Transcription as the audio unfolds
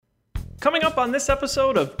Coming up on this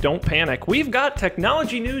episode of Don't Panic, we've got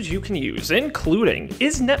technology news you can use, including,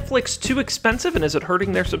 is Netflix too expensive and is it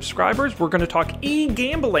hurting their subscribers? We're going to talk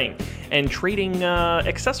e-gambling and trading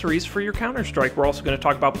accessories for your Counter-Strike. We're also going to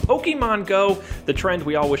talk about Pokemon Go, the trend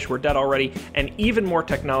we all wish were dead already, and even more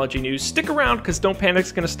technology news. Stick around because Don't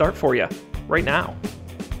Panic's going to start for you right now.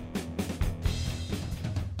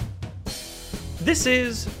 This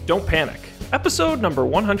is Don't Panic, episode number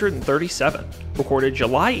 137. Recorded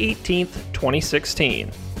July 18th, 2016,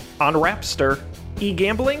 on Rapster,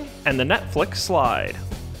 e-gambling, and the Netflix slide.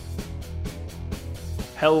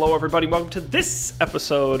 Hello, everybody. Welcome to this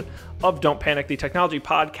episode of Don't Panic, the technology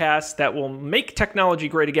podcast that will make technology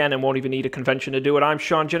great again and won't even need a convention to do it. I'm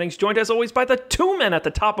Sean Jennings, joined as always by the two men at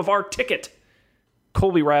the top of our ticket,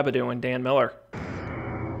 Colby Rabideau and Dan Miller.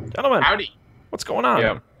 Gentlemen, howdy. What's going on?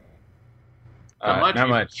 Yeah. Not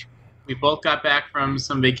much. We both got back from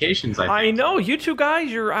some vacations, I think. I know. You two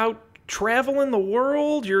guys, you're out traveling the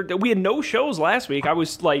world. We had no shows last week. I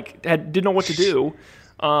was like, didn't know what to do.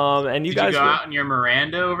 And you guys go out in your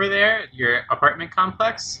Miranda over there, your apartment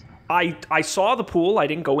complex? I saw the pool. I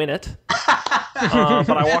didn't go in it. But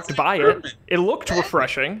I walked by it. It looked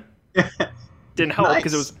refreshing. Didn't help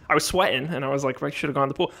because I was sweating, and I was like, I should have gone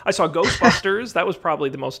to the pool. I saw Ghostbusters. That was probably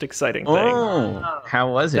the most exciting thing. Oh, how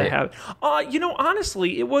was it?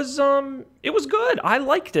 Honestly, it was good. I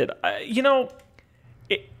liked it. And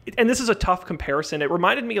this is a tough comparison. It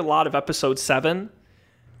reminded me a lot of Episode 7.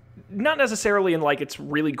 Not necessarily in like it's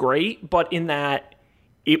really great, but in that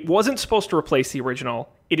it wasn't supposed to replace the original.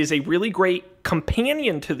 It is a really great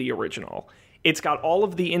companion to the original. It's got all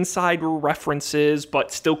of the insider references,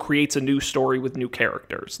 but still creates a new story with new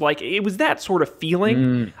characters. Like, it was that sort of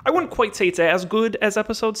feeling. I wouldn't quite say it's as good as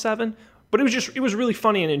Episode 7, but it was really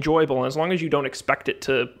funny and enjoyable. And as long as you don't expect it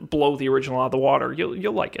to blow the original out of the water,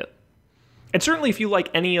 you'll like it. And certainly if you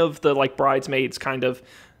like any of the like Bridesmaids kind of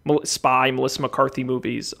spy Melissa McCarthy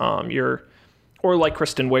movies, or like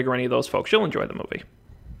Kristen Wiig or any of those folks, you'll enjoy the movie.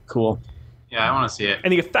 Cool. Yeah, I want to see it.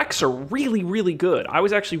 And the effects are really, really good. I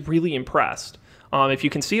was actually really impressed. If you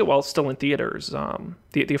can see it while it's still in theaters, the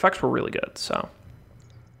effects were really good. So,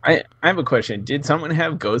 I have a question. Did someone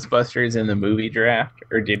have Ghostbusters in the movie draft,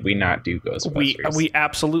 or did we not do Ghostbusters? We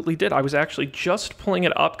absolutely did. I was actually just pulling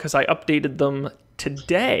it up because I updated them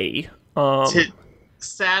today.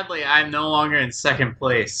 Sadly, I'm no longer in second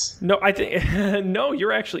place. No, I think no.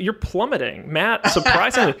 You're plummeting, Matt.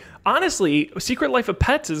 Surprisingly, honestly, Secret Life of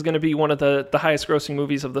Pets is going to be one of the highest grossing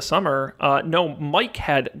movies of the summer. No, Mike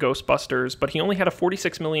had Ghostbusters, but he only had a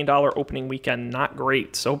 $46 million opening weekend. Not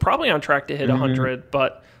great. So probably on track to hit 100,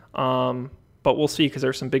 but we'll see because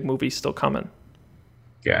there's some big movies still coming.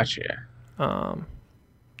 Gotcha.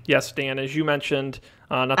 Yes, Dan, as you mentioned,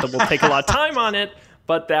 not that we'll take a lot of time on it,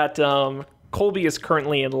 but that. Colby is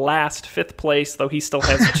currently in fifth place, though he still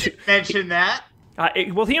has two. Mention that.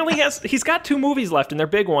 He's got two movies left, and they're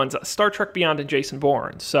big ones, Star Trek Beyond and Jason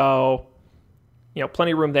Bourne. So,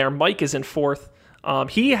 plenty of room there. Mike is in fourth.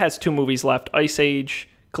 He has two movies left, Ice Age,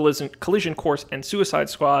 Collision Course, and Suicide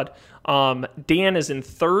Squad. Dan is in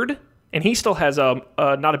third, and he still has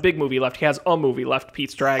not a big movie left. He has a movie left,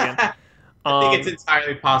 Pete's Dragon. I think it's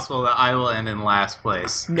entirely possible that I will end in last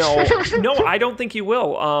place. No, I don't think you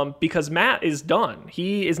will, because Matt is done.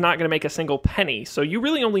 He is not going to make a single penny, so you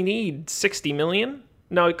really only need $60 million.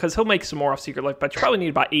 No, because he'll make some more off Secret Life, but you probably need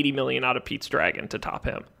about $80 million out of Pete's Dragon to top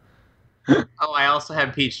him. Oh, I also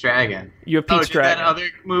have Pete's Dragon. You have Pete's Dragon. Did that other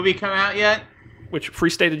movie come out yet? Which, Free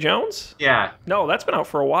State of Jones? Yeah. No, that's been out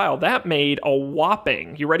for a while. That made a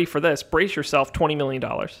whopping, you ready for this? Brace yourself, $20 million.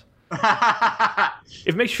 If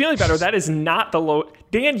it makes you feel any better, that is not the low.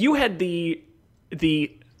 Dan, you had the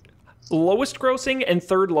lowest grossing and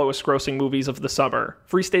third lowest grossing movies of the summer.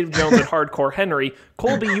 Free State of Jones and Hardcore Henry.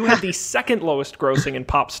 Colby, you had the second lowest grossing in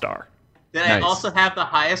Popstar. Did I also have the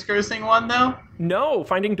highest grossing one, though? No,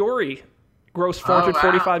 Finding Dory grossed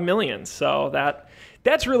 $445 million. So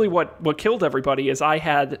that's really what killed everybody is I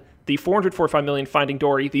had the $445 million Finding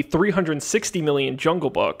Dory, the $360 million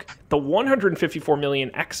Jungle Book, the $154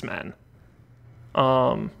 million X-Men.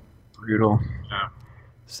 Brutal. Yeah.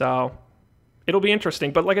 So it'll be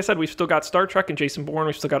interesting. But like I said, we've still got Star Trek and Jason Bourne.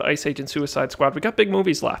 We've still got Ice Age and Suicide Squad. We got big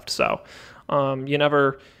movies left. So you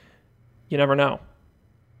never know.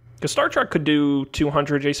 Because Star Trek could do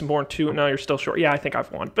 200, Jason Bourne 2. No, you're still short. Yeah, I think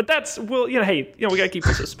I've won. But that's, we got to keep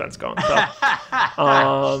the suspense going.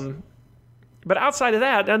 So, but outside of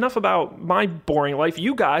that, enough about my boring life.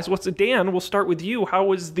 You guys, Dan, we'll start with you. How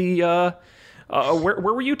was the, where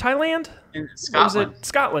were you, Thailand? In Scotland. Was it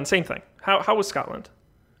Scotland? Same thing. How was Scotland?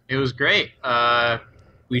 It was great.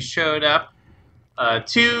 We showed up.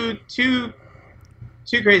 Two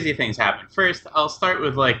two crazy things happened. First, I'll start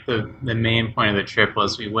with like the main point of the trip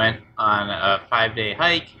was we went on a 5-day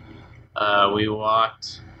hike. We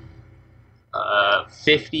walked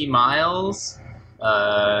 50 miles.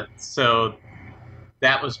 So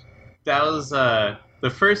that was the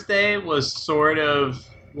first day was sort of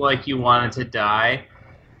like you wanted to die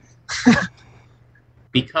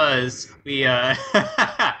because we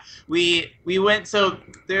we went. So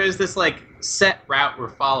there's this like set route we're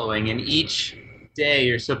following, and each day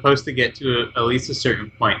you're supposed to get to at least a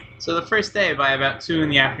certain point. So the first day, by about 2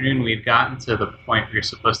 p.m, we'd gotten to the point we were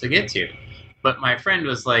supposed to get to. But my friend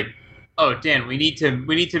was like, "Oh, Dan, we need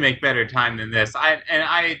to make better time than this."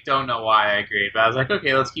 I don't know why I agreed, but I was like,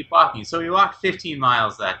 "Okay, let's keep walking." So we walked 15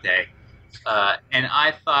 miles that day, and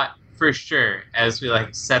I thought for sure as we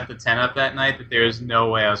like set the tent up that night that there was no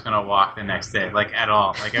way I was gonna walk the next day, like at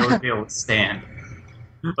all. Like I wouldn't be able to stand.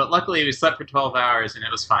 But luckily we slept for 12 hours and it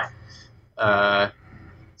was fine.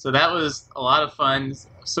 So that was a lot of fun,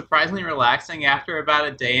 surprisingly relaxing. After about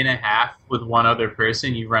a day and a half with one other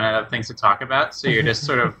person, you run out of things to talk about, so you're just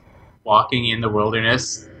sort of walking in the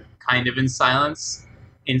wilderness, kind of in silence,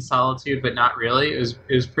 in solitude, but not really. It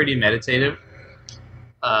was pretty meditative.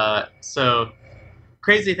 So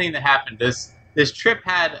crazy thing that happened. This trip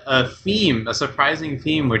had a theme, a surprising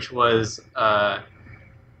theme, which was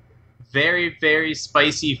very, very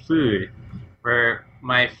spicy food. Where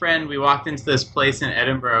my friend, we walked into this place in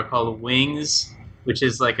Edinburgh called Wings, which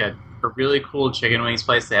is like a really cool chicken wings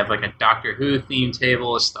place. They have like a Doctor Who themed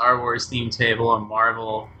table, a Star Wars themed table, a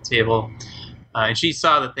Marvel table. And she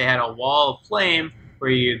saw that they had a wall of flame where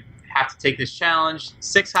you have to take this challenge,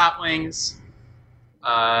 6 hot wings.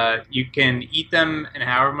 You can eat them in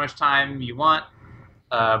however much time you want,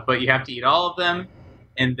 but you have to eat all of them,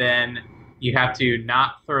 and then you have to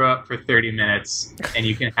not throw up for 30 minutes, and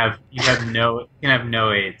you have no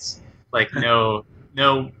aids, like no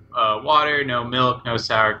water, no milk, no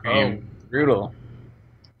sour cream. Oh, brutal.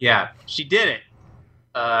 Yeah, she did it.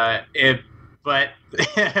 But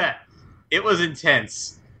it was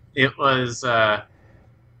intense. It was not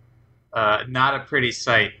a pretty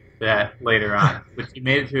sight. That later on, but she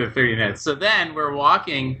made it through the 30 minutes. So then we're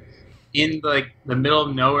walking in like the middle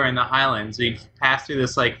of nowhere in the Highlands. We pass through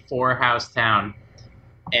this like 4-house town,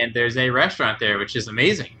 and there's a restaurant there, which is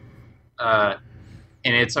amazing. And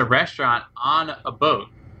it's a restaurant on a boat.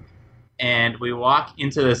 And we walk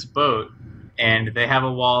into this boat, and they have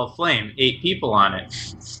a wall of flame, 8 people on it.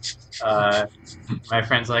 My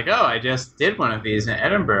friend's like, "Oh, I just did one of these in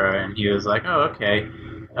Edinburgh," and he was like, "Oh, okay."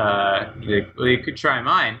 He's like, "Well, you could try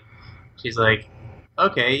mine." She's like,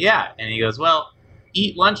 "Okay, yeah." And he goes, "Well,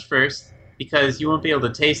 eat lunch first because you won't be able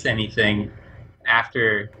to taste anything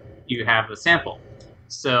after you have the sample."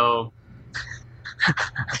 So,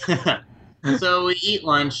 so we eat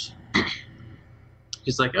lunch.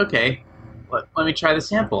 She's like, "Okay, let me try the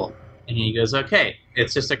sample." And he goes, "Okay,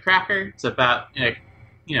 it's just a cracker. It's about,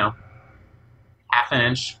 half an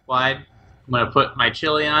inch wide. I'm going to put my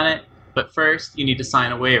chili on it. But first, you need to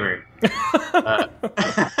sign a waiver."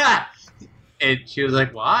 And she was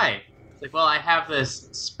like, "Why?" It's like, "Well, I have this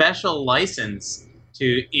special license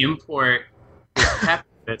to import this pepper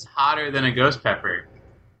that's hotter than a ghost pepper.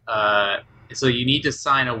 So you need to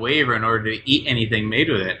sign a waiver in order to eat anything made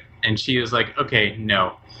with it." And she was like, "Okay,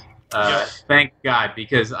 no. Thank God,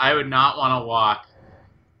 because I would not want to walk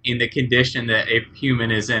in the condition that a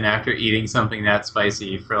human is in after eating something that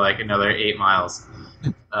spicy for like another 8 miles."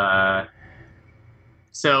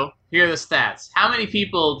 So here are the stats. How many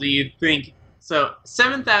people do you think? So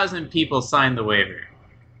 7,000 people signed the waiver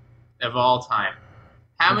of all time.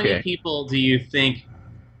 How many people do you think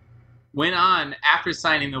went on after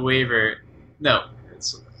signing the waiver? No,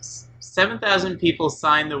 7,000 people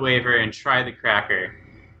signed the waiver and tried the cracker.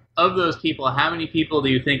 Of those people, how many people do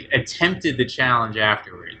you think attempted the challenge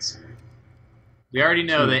afterwards? We already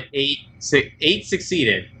know that 8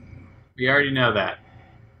 succeeded. We already know that.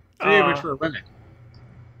 3 of which were women.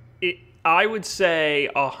 I would say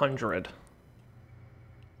 100.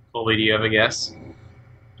 Colby, do you have a guess?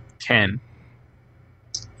 10.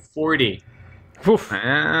 40. Oof.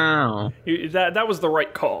 Wow. That was the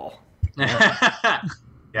right call.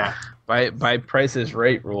 Yeah. By Price is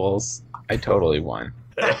Right rules, I totally won.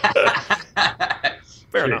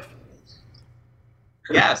 Fair enough.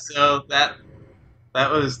 Yeah, so that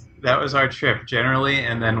was our trip generally,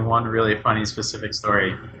 and then one really funny specific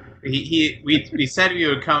story. We said we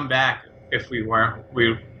would come back if we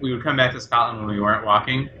would come back to Scotland when we weren't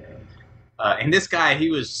walking. And this guy, he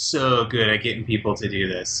was so good at getting people to do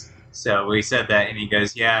this. So we said that, and he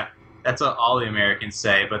goes, "Yeah, that's what all the Americans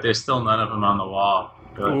say, but there's still none of them on the wall."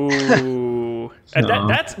 Ooh. Ooh.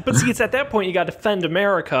 But see, it's at that point you got to defend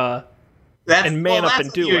America and man up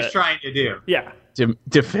and do what he it. was trying to do. Yeah.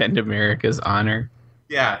 Defend America's honor.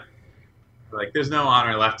 Yeah. Like, there's no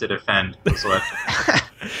honor left to defend. but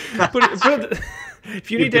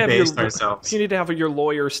if you need to have your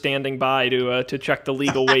lawyer standing by to check the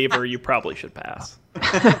legal waiver, you probably should pass.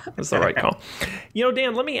 That's the right call.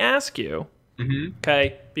 Dan, let me ask you,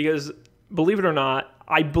 okay? Because believe it or not,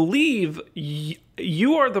 I believe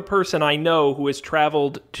you are the person I know who has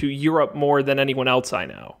traveled to Europe more than anyone else I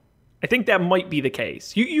know. I think that might be the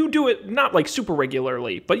case. You do it not like super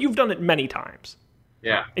regularly, but you've done it many times.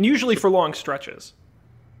 Yeah. And usually for long stretches.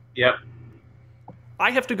 Yep. I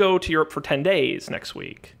have to go to Europe for 10 days next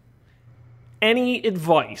week. Any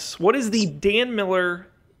advice? What is the Dan Miller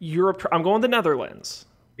Europe? I'm going to the Netherlands.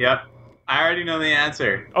 Yep. I already know the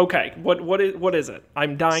answer. Okay. What is it?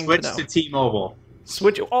 I'm dying to know. Switch to T-Mobile.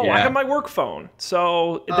 Oh, yeah. I have my work phone.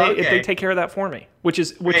 So if they take care of that for me, which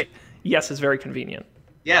yes, is very convenient.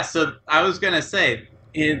 Yeah, so I was going to say,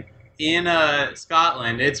 in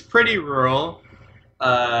Scotland, it's pretty rural.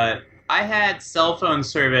 I had cell phone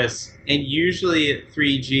service, and usually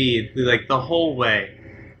 3G, like the whole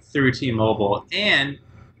way through T-Mobile. And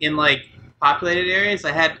in like populated areas,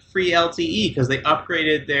 I had free LTE because they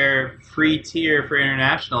upgraded their free tier for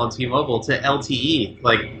international T-Mobile to LTE,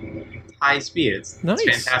 like high speed. It's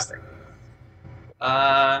fantastic.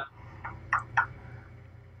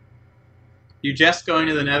 You just going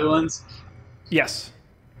to the Netherlands? Yes,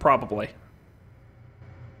 probably.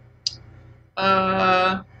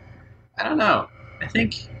 I don't know. I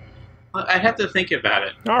think I'd have to think about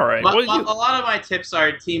it. All right. A lot of my tips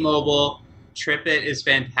are T-Mobile. TripIt is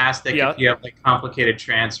fantastic if you have like complicated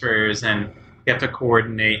transfers and you have to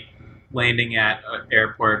coordinate landing at an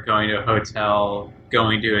airport, going to a hotel,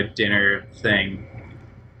 going to a dinner thing.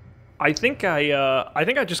 I think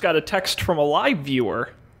I just got a text from a live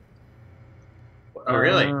viewer. Oh,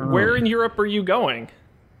 really? Where in Europe are you going?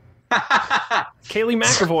 Kaylee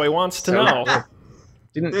McAvoy wants to know.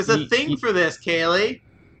 There's a thing for this, Kaylee.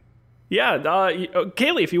 Yeah,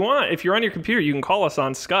 Kaylee, if you're on your computer, you can call us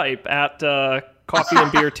on Skype at Coffee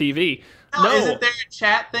and Beer TV. No, isn't there a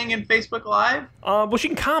chat thing in Facebook Live? Well, she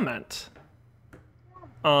can comment.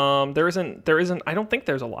 There isn't. I don't think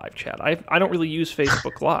there's a live chat. I don't really use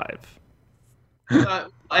Facebook Live.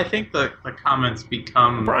 I think the comments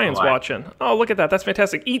become. Brian's watching. Oh, look at that! That's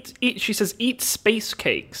fantastic. Eat. She says, "Eat space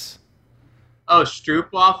cakes." Oh,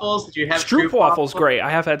 Stroopwafels? Did you have Stroopwafels? Great. I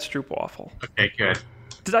have had Stroopwafel. Okay, good.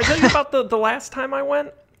 Did I tell you about the last time I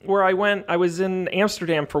went? I was in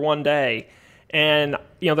Amsterdam for one day, and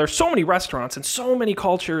there's so many restaurants and so many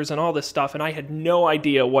cultures and all this stuff, and I had no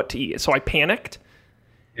idea what to eat. So I panicked.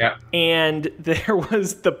 Yeah. And there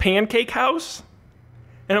was the Pancake House,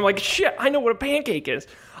 and I'm like, shit, I know what a pancake is.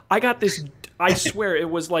 I got this. I swear it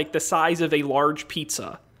was like the size of a large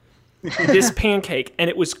pizza. This pancake, and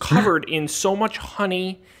it was covered in so much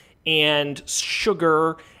honey and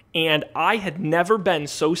sugar, and I had never been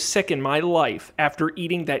so sick in my life after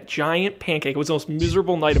eating that giant pancake. It was the most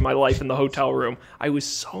miserable night of my life in the hotel room. I was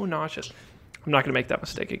so nauseous. I'm not going to make that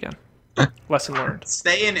mistake again. Lesson learned.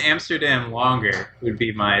 Stay in Amsterdam longer would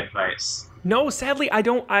be my advice. No, sadly, I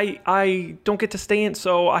don't get to stay in,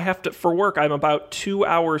 so I have to, for work, I'm about 2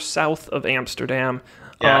 hours south of Amsterdam.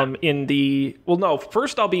 Yeah.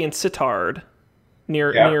 First I'll be in Sittard,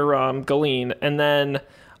 near Geleen, and then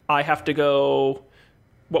I have to go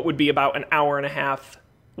what would be about an hour and a half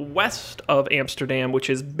west of Amsterdam, which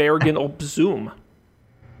is Bergen op Zoom,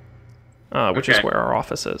 which is where our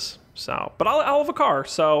office is. So, but I'll have a car,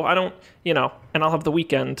 so I don't, and I'll have the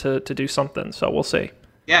weekend to do something. So we'll see.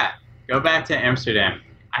 Yeah, go back to Amsterdam.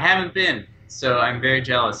 I haven't been, so I'm very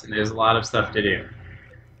jealous, and there's a lot of stuff to do.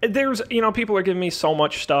 There's, people are giving me so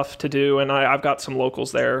much stuff to do, and I've got some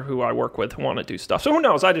locals there who I work with who want to do stuff. So who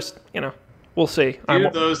knows? I just, we'll see. Do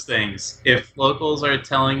those things. If locals are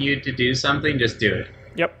telling you to do something, just do it.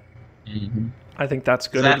 Yep. Mm-hmm. I think that's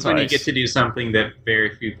good advice. That's when you get to do something that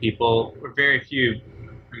very few people, or very few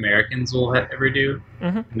Americans will ever do,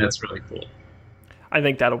 and that's really cool. I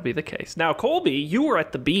think that'll be the case. Now, Colby, you were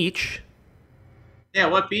at the beach. Yeah,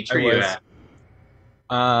 what beach were you at?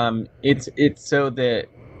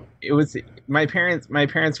 It was my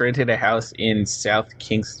parents rented a house in South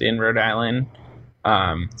Kingston, Rhode Island.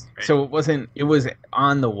 So it was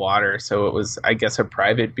on the water, so it was, I guess, a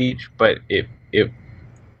private beach, but it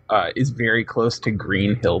is very close to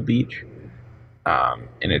Green Hill Beach.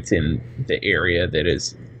 And it's in the area that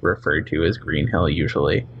is referred to as Green Hill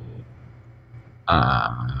usually.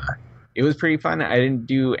 It was pretty fun. I didn't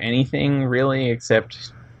do anything really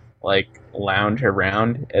except like lounge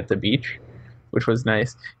around at the beach. which was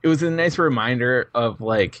nice. It was a nice reminder of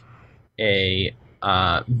like a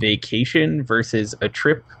vacation versus a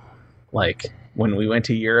trip. Like when we went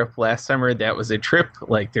to Europe last summer, that was a trip.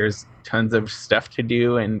 Like there's tons of stuff to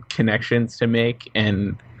do and connections to make,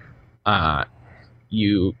 and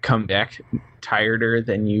you come back tireder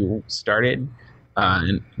than you started.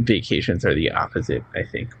 And vacations are the opposite, I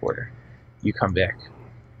think, where you come back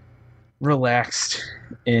relaxed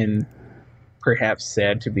and perhaps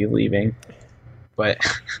sad to be leaving. But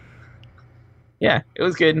yeah, it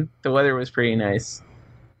was good. The weather was pretty nice.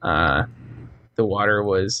 The water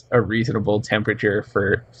was a reasonable temperature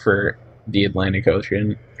for the Atlantic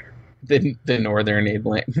Ocean, the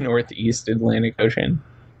northeast Atlantic Ocean.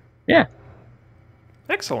 Yeah.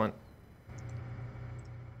 Excellent.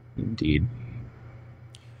 Indeed.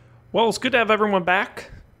 Well, it's good to have everyone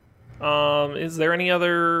back. Is there any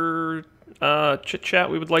other chit-chat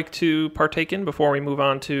we would like to partake in before we move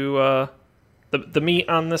on to the meat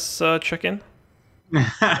on this chicken?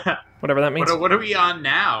 Whatever that means. What are we on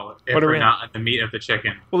now if we're not on the meat of the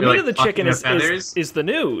chicken? Well, the meat of the chicken is the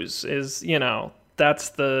news. What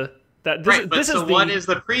is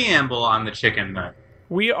the preamble on the chicken then?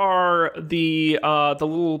 We are the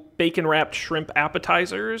little bacon-wrapped shrimp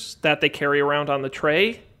appetizers that they carry around on the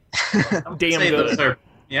tray. Damn good.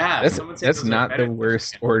 That's not the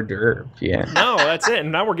worst hors d'oeuvre. Yeah. No, that's it.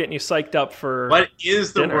 And now we're getting you psyched up for What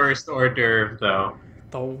is the dinner. worst hors d'oeuvre, though?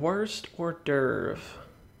 The worst hors d'oeuvre.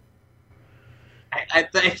 I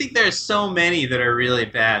think there's so many that are really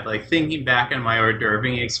bad. Like, thinking back on my hors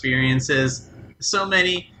d'oeuvring experiences, so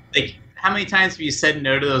many, like, how many times have you said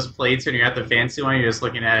no to those plates when you're at the fancy one? You're just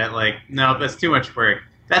looking at it like, no, that's too much work.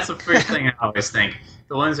 That's the first thing I always think.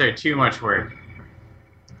 The ones that are too much work.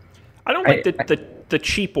 I don't like the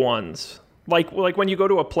cheap ones. Like when you go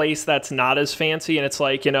to a place that's not as fancy and it's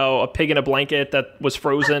like, a pig in a blanket that was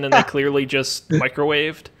frozen and they clearly just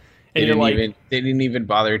microwaved. And they didn't even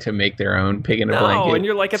bother to make their own pig in a blanket. No, and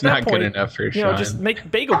you're like, at it's that not point, good enough for Sean. Just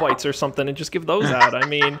make bagel bites or something and just give those out. I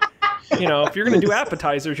mean, if you're going to do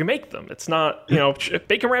appetizers, you make them. It's not,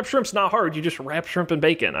 bacon wrapped shrimp's not hard. You just wrap shrimp in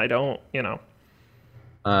bacon. I don't.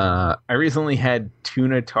 I recently had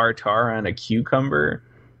tuna tartare on a cucumber,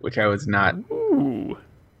 which I was not. Ooh.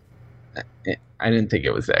 I didn't think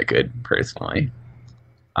it was that good personally.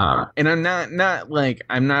 And I'm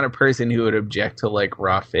not a person who would object to like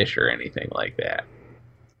raw fish or anything like that.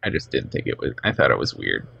 I just didn't think it was. I thought it was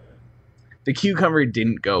weird. The cucumber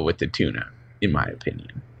didn't go with the tuna, in my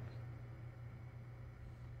opinion.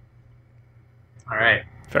 All right.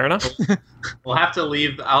 Fair enough. We'll have to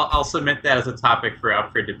leave. I'll submit that as a topic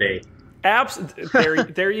up for debate.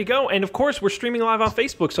 There you go. And of course, we're streaming live on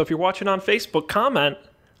Facebook. So if you're watching on Facebook, comment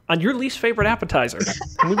on your least favorite appetizer,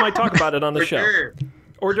 and we might talk about it on the show.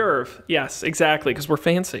 Hors d'oeuvre. Yes, exactly, because we're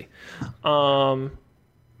fancy.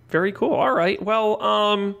 Very cool. All right.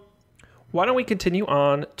 Well, why don't we continue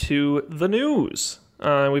on to the news?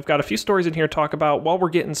 We've got a few stories in here to talk about. While we're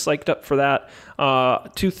getting psyched up for that,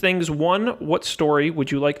 two things. One, what story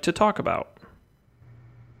would you like to talk about?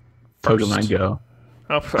 Pokemon Go.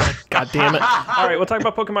 Oh, God damn it. All right, we'll talk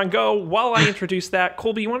about Pokemon Go. While I introduce that,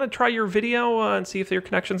 Colby, you want to try your video and see if your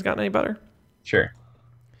connection's gotten any better? Sure.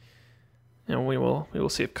 And we will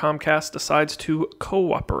see if Comcast decides to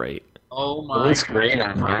cooperate. Oh my! It looks great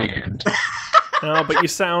on my end. No, but you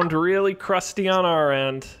sound really crusty on our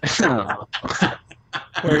end.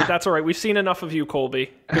 That's all right. We've seen enough of you,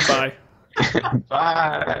 Colby. Goodbye.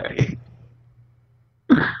 Bye.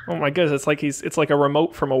 Oh my goodness! It's like a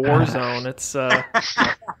remote from a war zone. It's late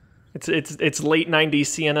 '90s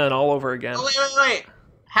CNN all over again. Oh, wait!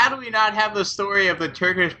 How do we not have the story of the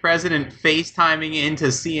Turkish president FaceTiming into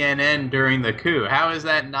CNN during the coup? How is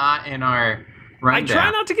that not in our rundown? I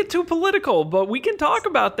try not to get too political, but we can talk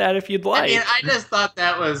about that if you'd like. I mean, I just thought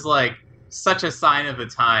that was like such a sign of the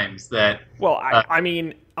times that. Well, I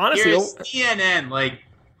mean, honestly, CNN, like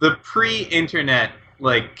the pre-internet,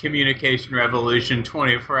 like communication revolution,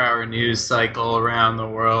 24-hour news cycle around the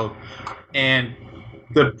world, and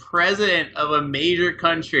the president of a major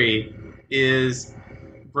country is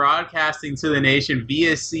broadcasting to the nation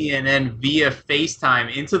via CNN, via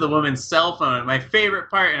FaceTime into the woman's cell phone. My favorite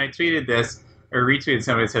part, and I tweeted this, or retweeted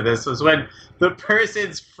somebody said this, was when the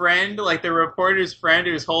person's friend, like the reporter's friend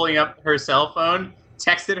who's holding up her cell phone,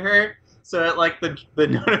 texted her, so that like the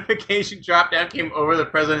notification drop down came over the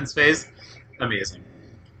president's face. Amazing.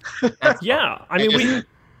 Yeah, I mean,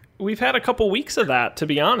 we've had a couple weeks of that, to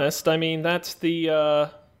be honest. I mean, that's the...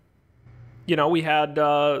 we had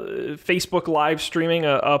Facebook live streaming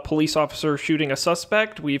a police officer shooting a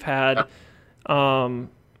suspect. We've had all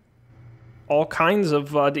all kinds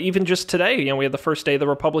of even just today. We had the first day of the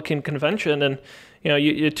Republican convention, and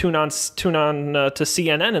you tune on to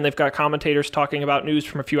CNN, and they've got commentators talking about news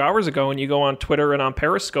from a few hours ago, and you go on Twitter and on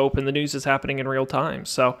Periscope, and the news is happening in real time.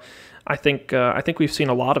 So I think we've seen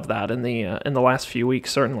a lot of that in the last few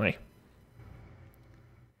weeks, certainly.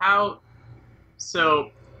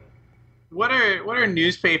 What are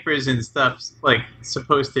newspapers and stuff like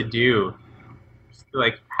supposed to do?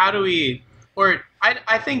 Like, how do we? Or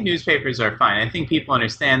I think newspapers are fine. I think people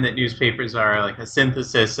understand that newspapers are like a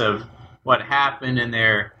synthesis of what happened, and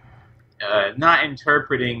they're not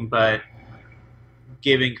interpreting but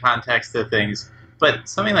giving context to things. But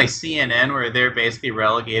something like CNN, where they're basically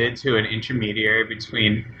relegated to an intermediary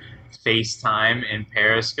between FaceTime and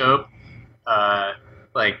Periscope,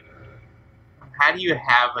 like, how do you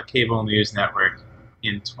have a cable news network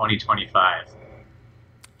in 2025?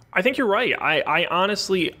 I think you're right. I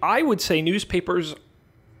honestly would say newspapers,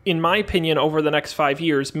 in my opinion, over the next 5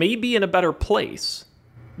 years, may be in a better place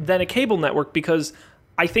than a cable network, because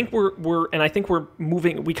I think we're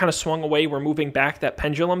moving. We kind of swung away. We're moving back that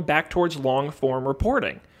pendulum back towards long form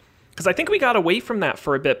reporting, because I think we got away from that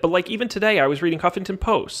for a bit. But like even today, I was reading Huffington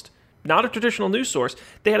Post, not a traditional news source.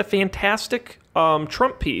 They had a fantastic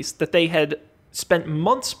Trump piece that they had spent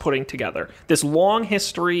months putting together. This long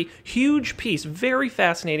history, huge piece, very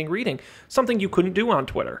fascinating reading, something you couldn't do on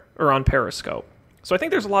Twitter or on Periscope. So I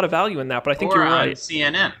think there's a lot of value in that, but I think you're right.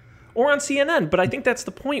 Or on CNN. But I think that's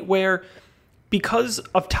the point where, because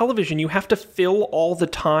of television, you have to fill all the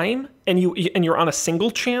time, and you're on a single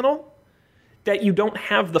channel, that you don't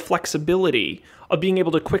have the flexibility of being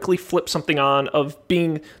able to quickly flip something on, of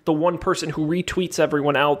being the one person who retweets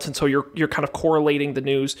everyone else, and so you're kind of correlating the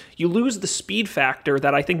news. You lose the speed factor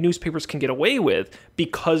that I think newspapers can get away with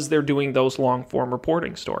because they're doing those long-form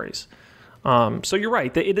reporting stories. So you're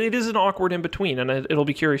right. It is an awkward in-between, and it'll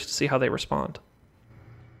be curious to see how they respond.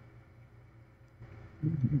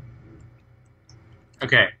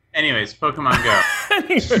 Okay. Anyways, Pokemon Go.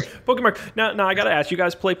 Pokemon. Now I gotta ask, you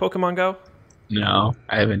guys play Pokemon Go? No,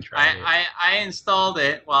 I haven't tried it. I installed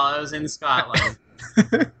it while I was in Scotland,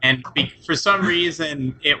 and for some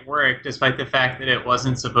reason it worked, despite the fact that it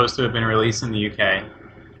wasn't supposed to have been released in the UK.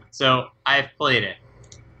 So I've played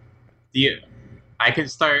it. I can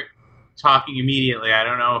start talking immediately. I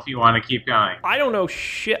don't know if you want to keep going. I don't know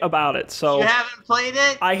shit about it. So you haven't played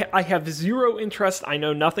it? I have zero interest. I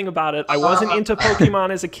know nothing about it. I wasn't into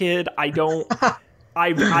Pokemon as a kid. I don't.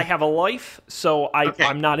 I have a life, so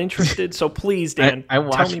I'm not interested. So please, Dan, I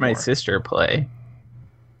watched my more. sister play.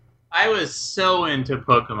 I was so into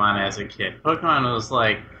Pokemon as a kid. Pokemon was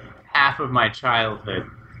like half of my childhood.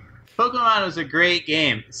 Pokemon was a great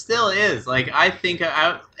game. It still is. Like, I think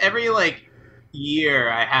every year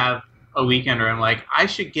I have a weekend where I'm like, I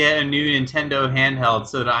should get a new Nintendo handheld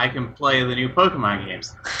so that I can play the new Pokemon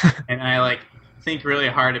games. And I think really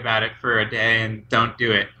hard about it for a day and don't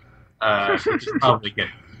do it. Which is probably good.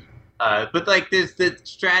 But the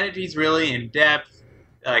strategy's really in depth.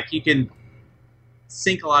 You can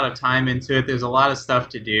sink a lot of time into it. There's a lot of stuff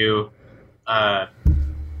to do.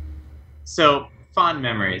 So fond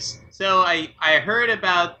memories. So I heard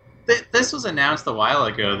about this was announced a while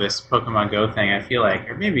ago. This Pokemon Go thing. I feel like,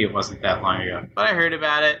 or maybe it wasn't that long ago. But I heard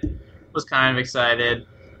about it. Was kind of excited.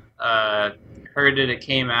 Heard that it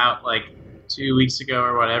came out 2 weeks ago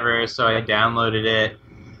or whatever. So I downloaded it.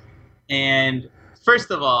 And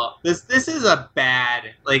first of all, this is a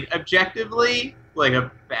bad, objectively,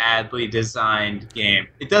 a badly designed game.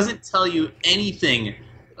 It doesn't tell you anything.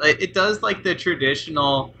 It does the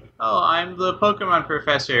traditional, I'm the Pokemon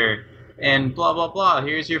professor, and blah, blah, blah.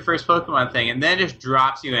 Here's your first Pokemon thing. And then just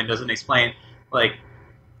drops you and doesn't explain,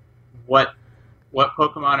 what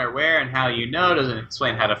Pokemon are where and how you know, doesn't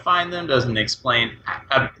explain how to find them, doesn't explain,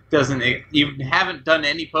 you haven't done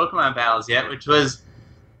any Pokemon battles yet, which was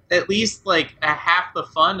at least a half the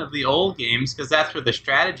fun of the old games, because that's where the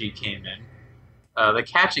strategy came in. The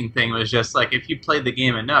catching thing was just if you played the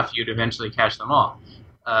game enough, you'd eventually catch them all.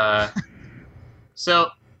 So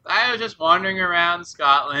I was just wandering around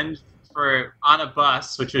Scotland on a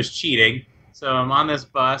bus, which was cheating. So I'm on this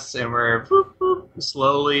bus, and we're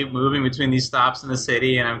slowly moving between these stops in the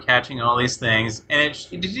city, and I'm catching all these things. And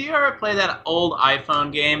did you ever play that old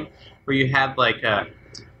iPhone game where you had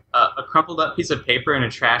a crumpled up piece of paper in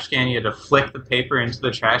a trash can? You had to flick the paper into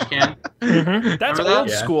the trash can. Mm-hmm. That's old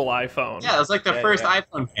school iPhone. Yeah, it was the first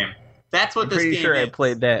iPhone game. That's what this game is. I'm pretty sure I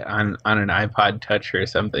played that on an iPod Touch or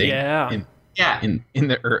something. Yeah. In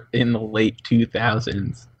the late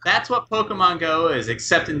 2000s. That's what Pokemon Go is,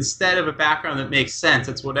 except instead of a background that makes sense,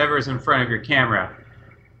 it's whatever is in front of your camera.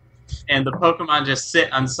 And the Pokemon just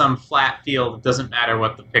sit on some flat field. It doesn't matter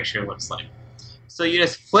what the picture looks like. So you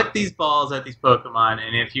just flick these balls at these Pokemon,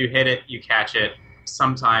 and if you hit it, you catch it.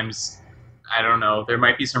 Sometimes, I don't know, there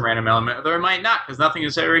might be some random element, or there might not, because nothing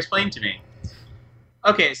was ever explained to me.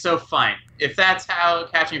 Okay, so fine. If that's how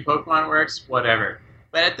catching Pokemon works, whatever.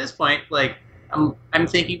 But at this point, like, I'm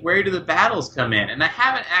thinking, where do the battles come in? And I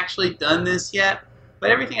haven't actually done this yet,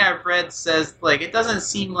 but everything I've read says, like, it doesn't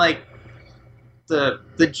seem like the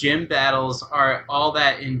gym battles are all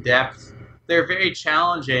that in-depth. They're very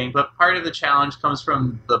challenging, but part of the challenge comes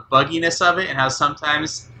from the bugginess of it and how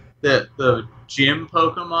sometimes the gym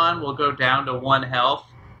Pokemon will go down to 1 health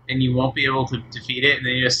and you won't be able to defeat it, and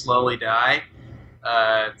then you just slowly die.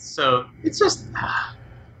 So it's just...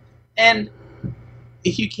 and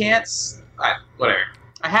if you can't... whatever.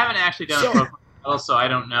 I haven't actually done a Pokemon battle, so I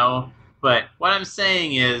don't know. But what I'm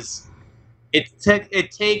saying is, it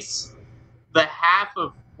takes the half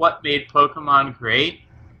of what made Pokemon great,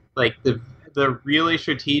 like the really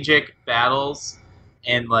strategic battles,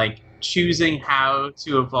 and like choosing how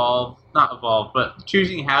to but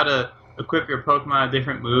choosing how to equip your Pokemon with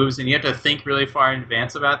different moves, and you have to think really far in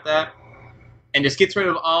advance about that, and just gets rid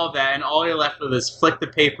of all of that, and all you're left with is flick the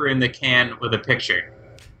paper in the can with a picture.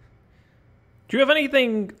 Do you have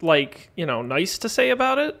anything, like, nice to say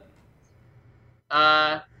about it?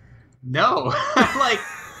 No. Like,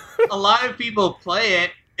 a lot of people play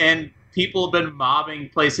it, and people have been mobbing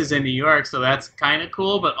places in New York, so that's kind of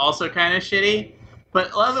cool, but also kind of shitty.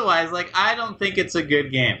 But otherwise, like, I don't think it's a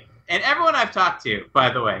good game. And everyone I've talked to, by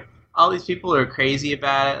the way, all these people are crazy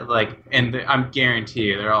about it, like, and I'm guarantee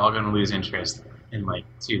you they're all going to lose interest in, like,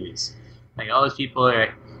 2 weeks. Like, all these people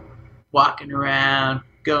are walking around,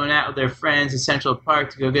 going out with their friends in Central Park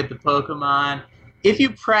to go get the Pokemon. If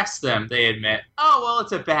you press them, they admit, oh, well,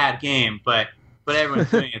 it's a bad game, but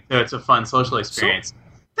everyone's doing it, so it's a fun social experience.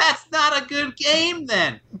 That's not a good game,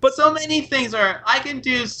 then. But so many things I can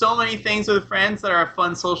do so many things with friends that are a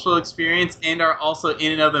fun social experience and are also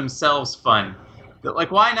in and of themselves fun.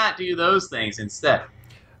 Like, why not do those things instead?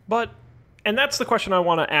 And that's the question I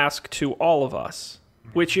want to ask to all of us,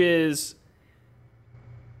 which is,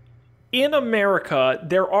 in America,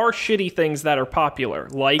 there are shitty things that are popular,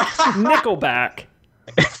 like Nickelback.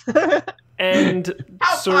 And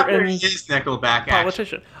how popular is Nickelback?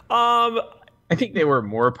 Politician. I think they were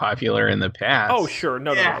more popular in the past. Oh, sure.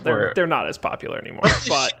 No. They're not as popular anymore. What's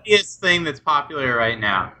the shittiest thing that's popular right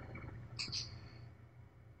now?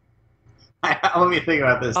 Let me think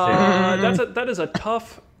about this, too. That is a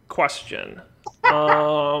tough question.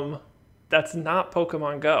 That's not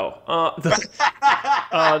Pokemon Go.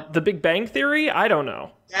 The Big Bang Theory? I don't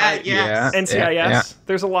know. Yes. NCIS? Yeah.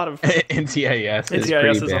 There's a lot of... NCIS is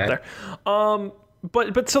up there.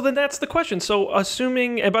 But so then that's the question. So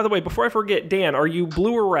assuming... And by the way, before I forget, Dan, are you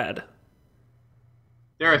blue or red?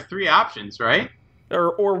 There are 3 options, right?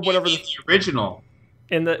 Or whatever the original.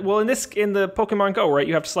 In the Pokemon Go, right?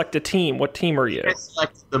 You have to select a team. What team are you? I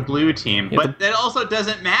select the blue team, but that also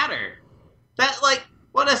doesn't matter. That, like...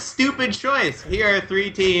 What a stupid choice. Here are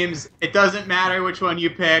 3 teams. It doesn't matter which one you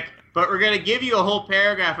pick, but we're going to give you a whole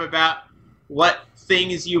paragraph about what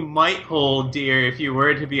things you might hold dear if you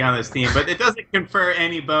were to be on this team, but it doesn't confer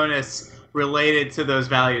any bonus related to those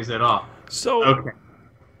values at all. So, okay.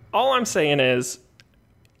 All I'm saying is,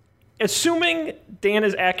 assuming Dan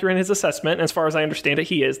is accurate in his assessment, and as far as I understand it,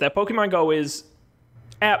 he is, that Pokemon Go is,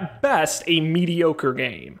 at best, a mediocre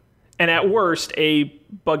game, and at worst, a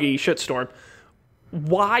buggy shitstorm.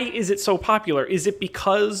 Why is it so popular? Is it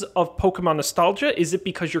because of Pokemon nostalgia? Is it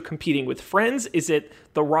because you're competing with friends? Is it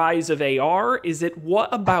the rise of AR? Is it what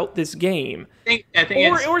about this game? I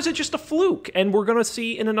think or is it just a fluke and we're going to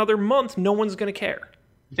see in another month no one's going to care?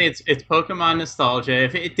 I think it's Pokemon nostalgia.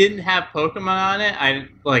 If it didn't have Pokemon on it,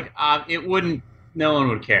 it wouldn't. No one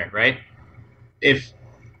would care, right? It's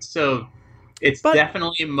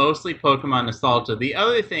definitely mostly Pokemon nostalgia. The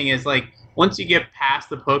other thing is, like, once you get past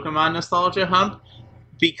the Pokemon nostalgia hump,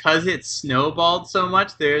 because it's snowballed so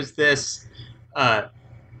much, there's this, like,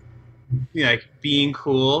 being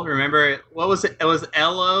cool. Remember, what was it? It was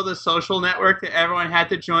Elo, the social network that everyone had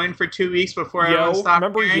to join for 2 weeks before everyone stopped.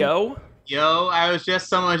 Remember caring? Yo? Yo,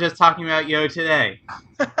 someone was just talking about Yo today.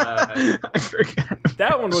 I forgot.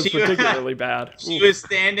 That one was particularly bad. She was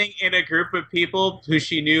standing in a group of people who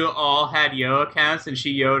she knew all had Yo accounts, and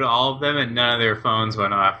she Yo'd all of them, and none of their phones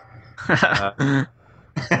went off.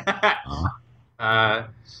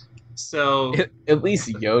 So at least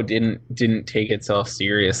Yo didn't take itself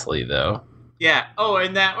seriously, though. Yeah. Oh,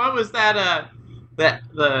 and what was that?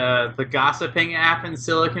 The gossiping app in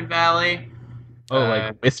Silicon Valley. Oh,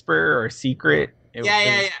 like Whisper or Secret.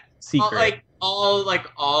 Yeah. Secret. All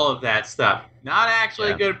of that stuff. Not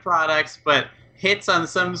actually good products, but hits on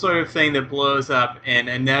some sort of thing that blows up, and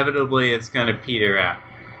inevitably it's going to peter out.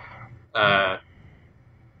 And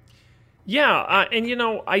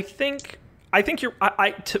I think you're.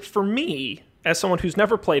 For me, as someone who's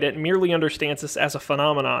never played it, merely understands this as a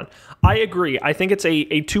phenomenon, I agree. I think it's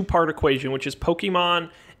a two-part equation, which is Pokemon,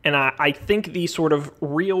 and I think the sort of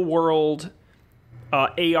real-world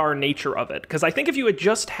AR nature of it. Because I think if you had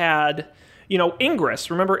just had,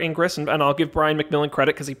 Ingress, remember Ingress? And I'll give Brian McMillan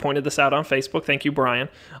credit because he pointed this out on Facebook. Thank you, Brian.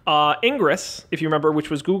 Ingress, if you remember, which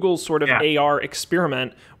was Google's sort of AR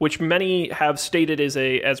experiment, which many have stated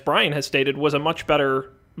as Brian has stated, was a much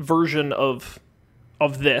better version of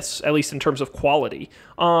this, at least in terms of quality.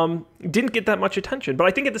 Didn't get that much attention. But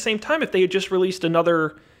I think at the same time, if they had just released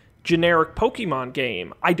another generic Pokemon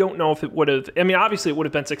game, I don't know if it would have... I mean, obviously it would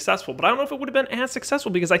have been successful, but I don't know if it would have been as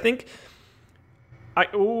successful because I think... I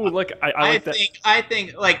like that. I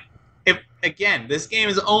think, if again, this game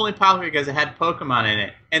is only popular because it had Pokemon in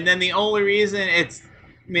it. And then the only reason it's,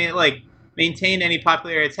 maintained any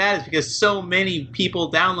popularity it's had is because so many people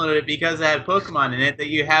downloaded it because it had Pokemon in it that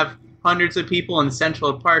you have hundreds of people in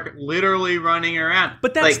Central Park literally running around.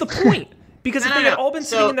 But that's the point. Because if they had all been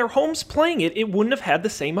sitting in their homes playing it, it wouldn't have had the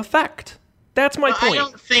same effect. That's my point. I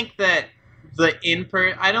don't think that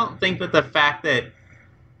I don't think that the fact that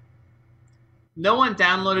no one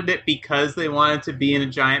downloaded it because they wanted to be in a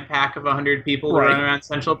giant pack of 100 people running around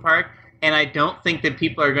Central Park, and I don't think that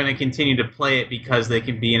people are going to continue to play it because they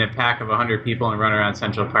can be in a pack of 100 people and run around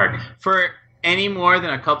Central Park for any more than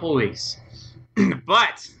a couple weeks.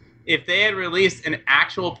 But if they had released an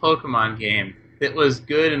actual Pokemon game that was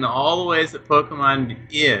good in all the ways that Pokemon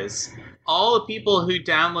is, all the people who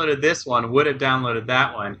downloaded this one would have downloaded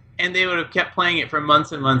that one, and they would have kept playing it for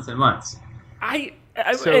months and months and months.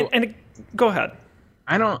 Go ahead.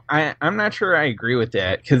 I'm not sure I agree with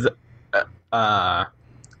that because,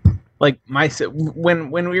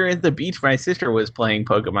 when we were at the beach, my sister was playing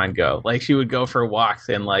Pokemon Go. Like, she would go for walks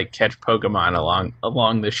and catch Pokemon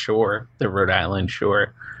along the shore, the Rhode Island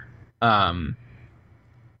shore. And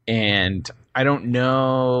I don't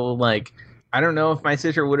know, if my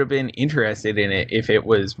sister would have been interested in it if it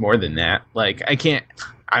was more than that.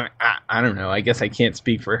 I don't know. I guess I can't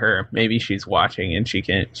speak for her. Maybe she's watching and she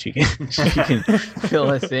can fill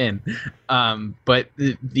us in. But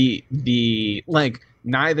the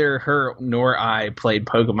neither her nor I played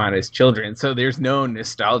Pokemon as children, so there's no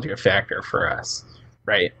nostalgia factor for us,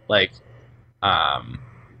 right?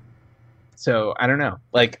 So I don't know.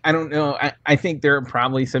 I don't know. I think there are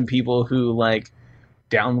probably some people who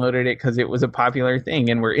downloaded it because it was a popular thing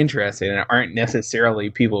and were interested, and aren't necessarily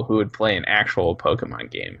people who would play an actual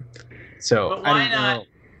Pokemon game. So but why not?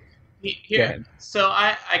 Here, so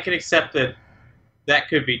I could accept that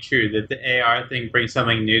could be true, that the AR thing brings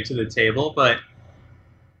something new to the table, but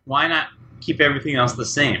why not keep everything else the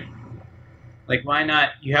same? Why not?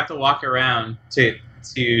 You have to walk around to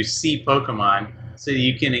see Pokemon, so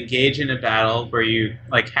you can engage in a battle where you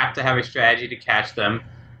have to have a strategy to catch them,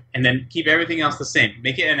 and then keep everything else the same.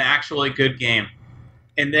 Make it an actually good game.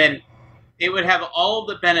 And then it would have all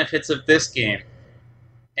the benefits of this game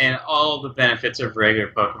and all the benefits of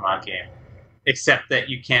regular Pokemon game, except that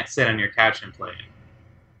you can't sit on your couch and play it.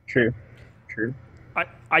 True.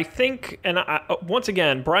 I think, and once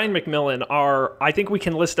again, Brian McMillan, I think we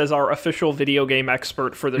can list as our official video game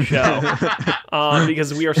expert for the show,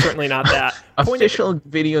 because we are certainly not that. Official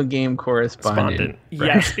video game correspondent.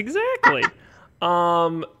 Yes, exactly.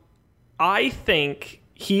 I think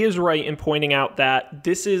he is right in pointing out that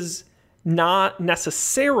this is not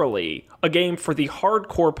necessarily a game for the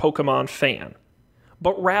hardcore Pokemon fan,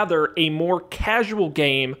 but rather a more casual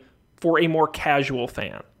game for a more casual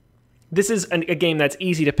fan. This is a game that's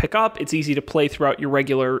easy to pick up. It's easy to play throughout your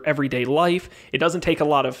regular everyday life. It doesn't take a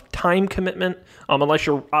lot of time commitment, unless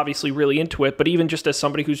you're obviously really into it. But even just as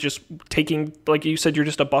somebody who's just taking, like you said, you're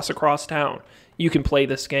just a bus across town, you can play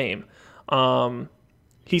this game.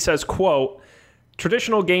 He says, quote,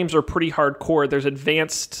 "Traditional games are pretty hardcore. There's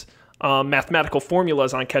advanced mathematical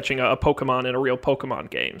formulas on catching a Pokemon in a real Pokemon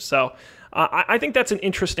game." So I think that's an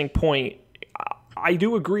interesting point. I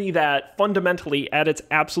do agree that fundamentally, at its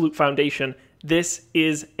absolute foundation, this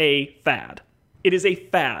is a fad. It is a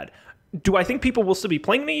fad. Do I think people will still be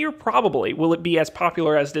playing it a year? Probably. Will it be as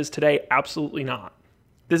popular as it is today? Absolutely not.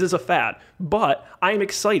 This is a fad. But I am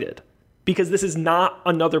excited because this is not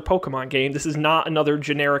another Pokemon game. This is not another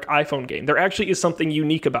generic iPhone game. There actually is something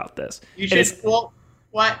unique about this. You should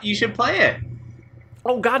play it.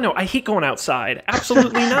 Oh, God, no. I hate going outside.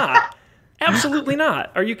 Absolutely not. Absolutely not.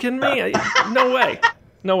 Are you kidding me? No way.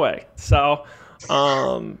 No way. So,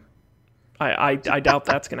 I doubt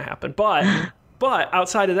that's going to happen. But But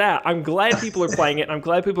outside of that, I'm glad people are playing it. I'm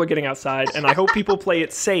glad people are getting outside, and I hope people play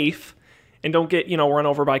it safe and don't get run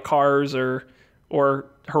over by cars or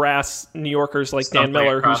harass New Yorkers like Dan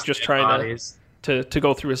Miller, who's just trying to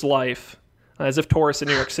go through his life. As if tourists in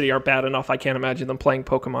New York City are bad enough, I can't imagine them playing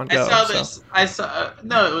Pokemon Go. I saw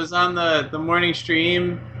no, it was on the morning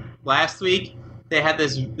stream last week.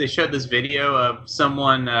 They showed this video of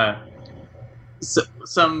someone,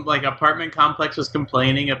 some like apartment complex was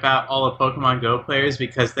complaining about all the Pokemon Go players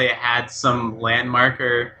because they had some landmark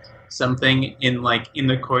or something in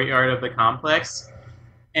the courtyard of the complex,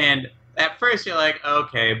 and at first you're like,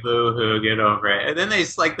 okay, boo-hoo, get over it, and then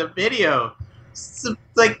the video,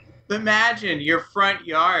 imagine your front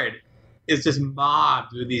yard is just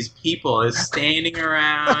mobbed with these people is standing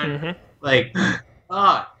around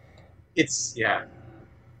it's weird.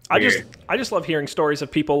 I just love hearing stories of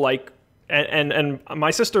people and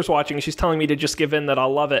my sister's watching. She's telling me to just give in that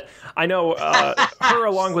I'll love it. I know her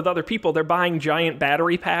along with other people, they're buying giant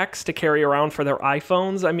battery packs to carry around for their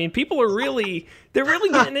iPhones. I mean, people are really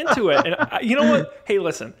getting into it. And you know what? Hey,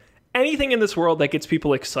 listen, anything in this world that gets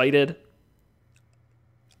people excited,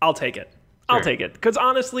 I'll take it. Sure. I'll take it. Because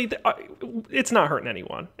honestly, it's not hurting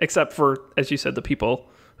anyone. Except for, as you said, the people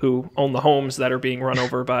who own the homes that are being run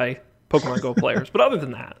over by Pokemon Go players. But other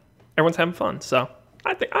than that, everyone's having fun. So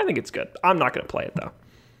I think it's good. I'm not going to play it, though.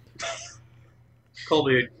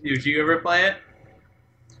 Colby, did you ever play it?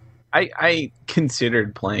 I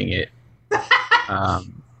considered playing it.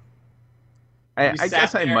 I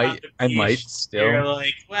guess I might still. You're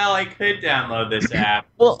like, well, I could download this app.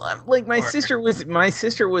 Well, my sister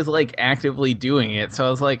was like actively doing it, so I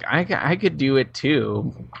was like, I could do it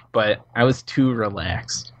too, but I was too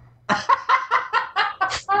relaxed.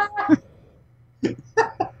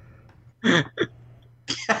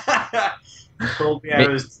 Colby, I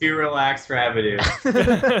was too relaxed, Rabidu.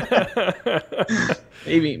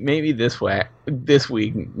 maybe this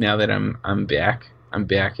week, now that I'm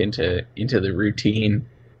back into the routine.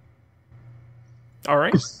 All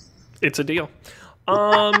right. It's a deal.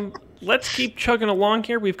 Let's keep chugging along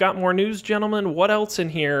here. We've got more news, gentlemen. What else in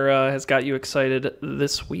here has got you excited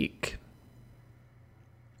this week?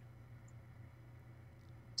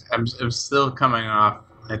 I'm still coming off.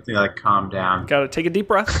 I think calm down. Got to take a deep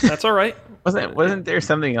breath. That's all right. Wasn't there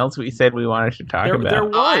something else we said we wanted to talk about? There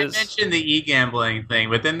was. I mentioned the e-gambling thing,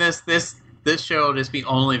 but then this show will just be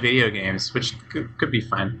only video games, which could be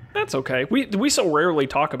fun. That's okay. We so rarely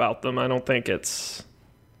talk about them. I don't think it's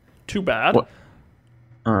too bad.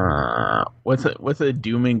 What's the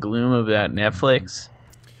doom and gloom about Netflix?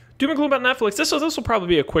 Doom and gloom about Netflix. This will probably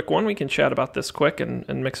be a quick one. We can chat about this quick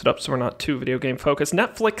and mix it up so we're not too video game focused.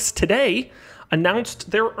 Netflix today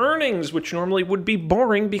announced their earnings, which normally would be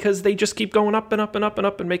boring because they just keep going up and up and up and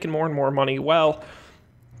up and making more and more money. Well,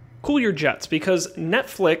 cool your jets, because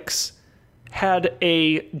Netflix had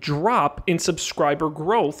a drop in subscriber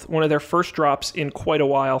growth, one of their first drops in quite a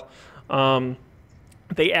while.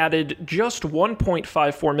 They added just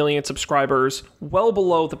 1.54 million subscribers, well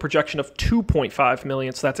below the projection of 2.5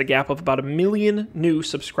 million, so that's a gap of about 1 million new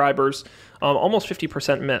subscribers, almost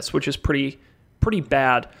 50% miss, which is pretty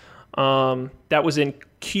bad. That was in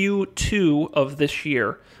Q2 of this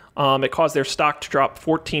year. It caused their stock to drop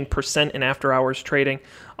 14% in after-hours trading.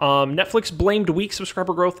 Netflix blamed weak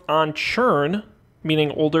subscriber growth on churn,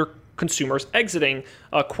 meaning older consumers exiting.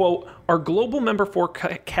 Quote, our global member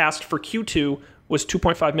forecast for Q2 was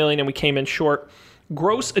 2.5 million, and we came in short.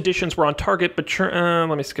 Gross additions were on target, but churn...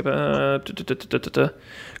 let me skip...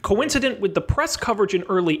 Coincident with the press coverage in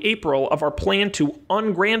early April of our plan to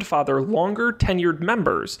ungrandfather longer tenured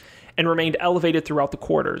members and remained elevated throughout the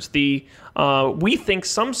quarters. We think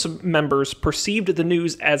some members perceived the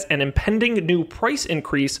news as an impending new price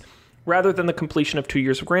increase rather than the completion of 2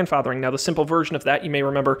 years of grandfathering. Now, the simple version of that, you may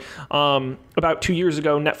remember, about 2 years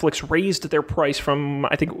ago, Netflix raised their price from,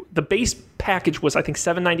 I think, the base package was, I think,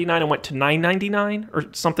 $7.99 and went to $9.99 or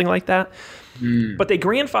something like that. But they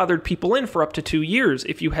grandfathered people in for up to 2 years.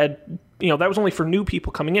 If you had, that was only for new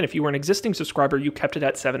people coming in. If you were an existing subscriber, you kept it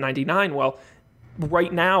at $7.99. Well,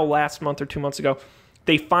 right now, last month or 2 months ago,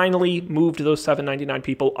 they finally moved those $7.99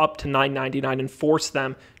 people up to $9.99 and forced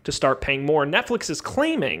them to start paying more. Netflix is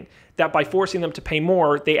claiming that by forcing them to pay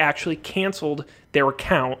more, they actually canceled their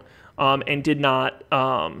account and did not,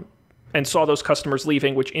 and saw those customers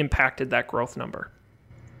leaving, which impacted that growth number.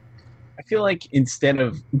 I feel like instead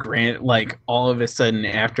of grant like all of a sudden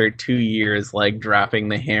after 2 years like dropping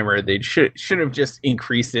the hammer, they should have just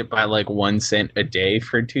increased it by like 1 cent a day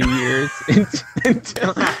for 2 years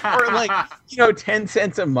until, or like 10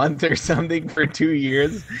 cents a month or something for 2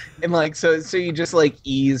 years, and like so you just like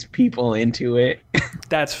ease people into it.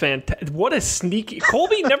 That's fantastic. What a sneaky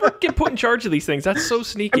Colby! Never get put in charge of these things. That's so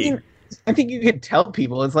sneaky. I think you could tell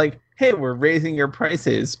people it's like, hey, we're raising your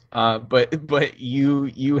prices, but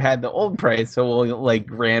you had the old price, so we'll like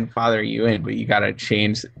grandfather you in, but you gotta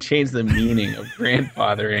change the meaning of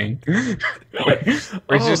grandfathering.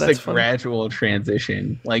 Or it's just a gradual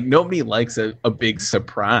transition. Like nobody likes a big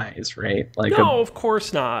surprise, right? Like no, of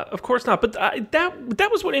course not, But that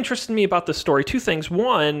was what interested me about the story. Two things.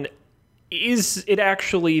 One, is it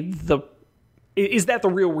actually is that the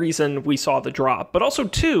real reason we saw the drop? But also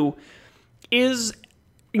two, is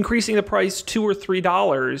increasing the price $2 or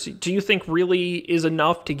 $3, do you think really is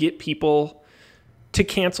enough to get people to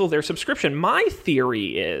cancel their subscription? My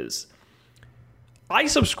theory is I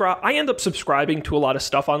end up subscribing to a lot of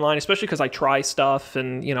stuff online, especially because I try stuff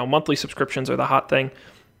and, monthly subscriptions are the hot thing.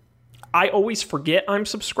 I always forget I'm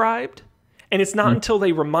subscribed, and it's not until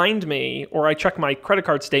they remind me or I check my credit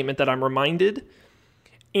card statement that I'm reminded.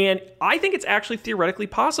 And I think it's actually theoretically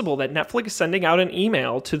possible that Netflix sending out an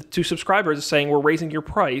email to subscribers saying we're raising your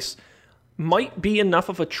price might be enough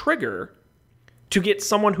of a trigger to get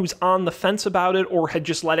someone who's on the fence about it or had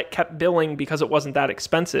just let it kept billing because it wasn't that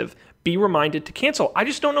expensive be reminded to cancel. I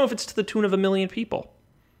just don't know if it's to the tune of 1 million people.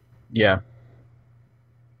 Yeah.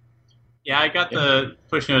 Yeah, I got the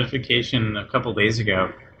push notification a couple days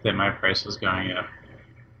ago that my price was going up.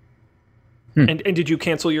 And did you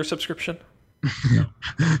cancel your subscription?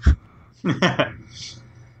 No.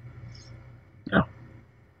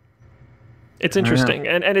 It's interesting,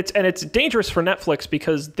 and it's dangerous for Netflix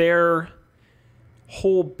because their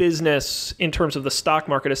whole business in terms of the stock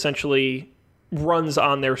market essentially runs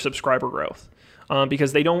on their subscriber growth.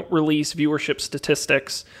 Because they don't release viewership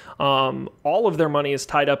statistics. All of their money is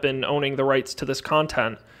tied up in owning the rights to this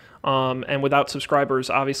content. And without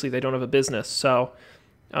subscribers, obviously they don't have a business. So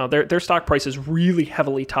their stock price is really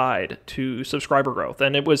heavily tied to subscriber growth.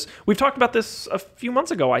 And we've talked about this a few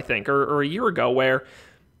months ago, I think, or a year ago, where,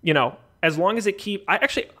 as long as it I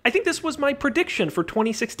think this was my prediction for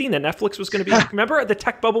 2016 that Netflix was going to be, remember the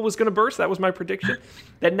tech bubble was going to burst? That was my prediction,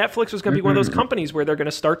 that Netflix was going to be one of those companies where they're going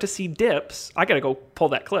to start to see dips. I got to go pull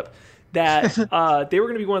that clip. That they were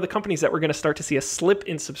going to be one of the companies that were going to start to see a slip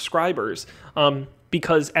in subscribers.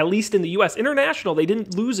 Because at least in the U.S., international, they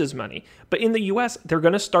didn't lose as many. But in the U.S., they're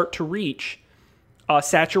going to start to reach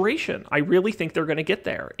saturation. I really think they're going to get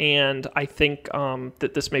there. And I think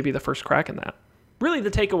that this may be the first crack in that. Really,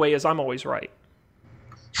 the takeaway is I'm always right.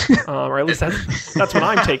 Or at least that's what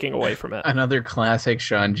I'm taking away from it. Another classic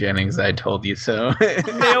Sean Jennings, I told you so.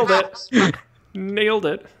 Nailed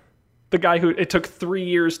it. The guy who, it took 3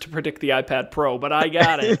 years to predict the iPad Pro, but I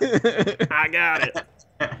got it.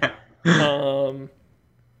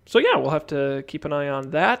 So yeah, we'll have to keep an eye on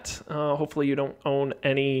that. Hopefully you don't own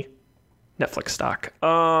any Netflix stock.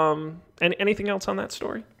 Anything else on that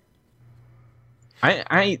story?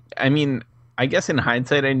 I mean, I guess in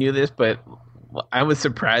hindsight I knew this, but I was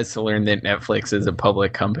surprised to learn that Netflix is a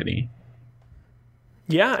public company.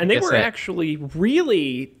 Yeah, and they were actually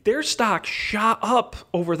really, their stock shot up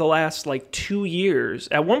over the last 2 years.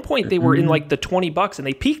 At one point they were in the $20 and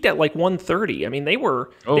they peaked at $130. I mean, they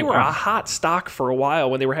were a hot stock for a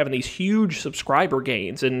while when they were having these huge subscriber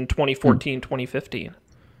gains in 2014, 2015.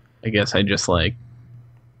 I guess I just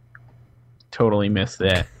totally missed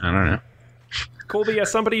that. I don't know. Colby,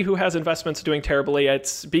 as somebody who has investments doing terribly,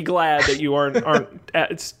 be glad that you aren't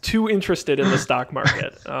it's too interested in the stock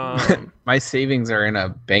market. My savings are in a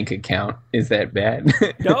bank account. Is that bad?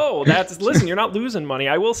 No, listen, you're not losing money.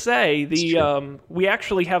 I will say we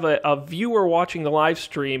actually have a viewer watching the live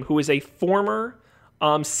stream who is a former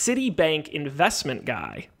Citibank investment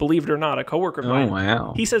guy. Believe it or not, a coworker of mine. Oh,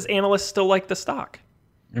 wow. He says analysts still like the stock.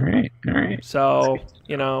 All right. So,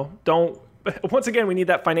 don't. Once again, we need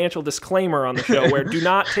that financial disclaimer on the show where do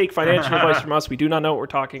not take financial advice from us. We do not know what we're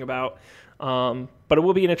talking about. But it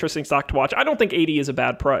will be an interesting stock to watch. I don't think 80 is a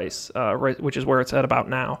bad price, which is where it's at about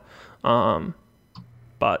now.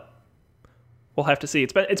 But we'll have to see.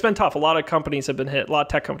 It's been tough. A lot of companies have been hit. A lot of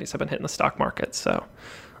tech companies have been hit in the stock market. So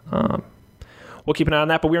we'll keep an eye on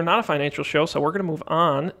that. But we are not a financial show, so we're going to move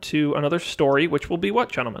on to another story, which will be what,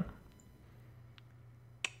 gentlemen?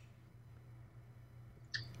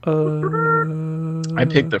 I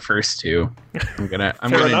picked the first two. I'm gonna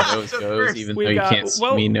enough. nose goes, even We've though you got- can't see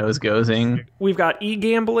well- me nose gozing. We've got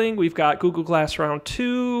e-gambling. We've got Google Glass Round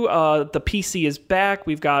 2. The PC is back.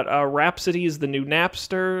 We've got Rhapsody is the new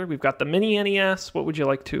Napster. We've got the Mini NES. What would you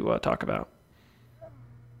like to talk about?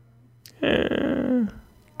 All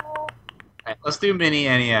right, let's do Mini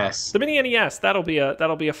NES. The Mini NES. That'll be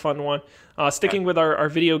a fun one. Sticking with our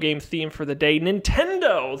video game theme for the day,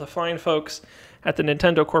 Nintendo, the fine folks at the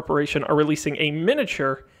Nintendo Corporation, are releasing a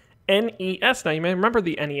miniature NES. Now, you may remember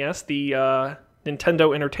the NES, the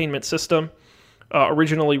Nintendo Entertainment System,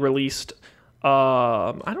 originally released,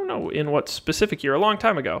 I don't know in what specific year, a long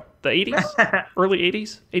time ago. The 80s? Early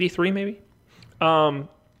 80s? 83 maybe?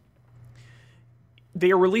 They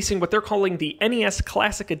are releasing what they're calling the NES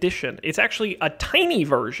Classic Edition. It's actually a tiny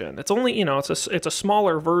version. It's only, it's a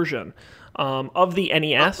smaller version of the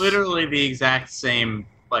NES. Literally the exact same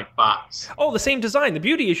box. Oh, the same design. The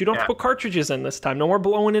beauty is you don't have to put cartridges in this time. No more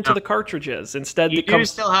blowing into the cartridges. Instead, You do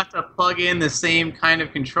still have to plug in the same kind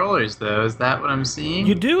of controllers, though. Is that what I'm seeing?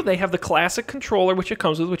 You do. They have the classic controller, which it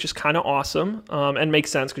comes with, which is kind of awesome and makes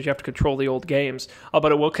sense because you have to control the old games.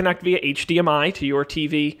 But it will connect via HDMI to your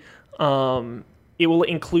TV. It will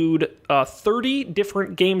include 30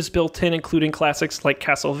 different games built in, including classics like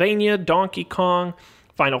Castlevania, Donkey Kong,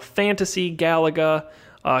 Final Fantasy, Galaga,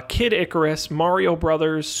 Kid Icarus, Mario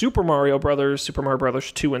Brothers, Super Mario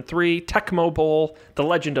Brothers 2 and 3, Tecmo Bowl, The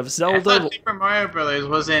Legend of Zelda. I thought Super Mario Brothers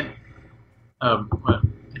wasn't... I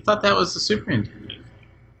thought that was the Super Nintendo.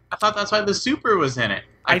 I thought that's why the Super was in it.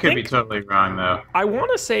 I could be totally wrong, though. I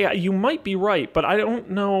want to say you might be right, but I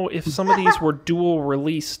don't know if some of these were dual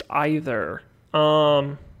released either.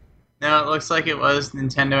 No, it looks like it was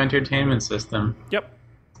Nintendo Entertainment System. Yep.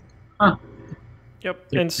 Huh. Yep.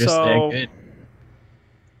 They're And just so that good.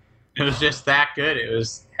 It was just that good.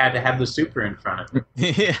 It had to have the Super in front of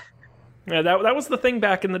it. yeah, that was the thing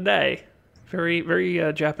back in the day. Very,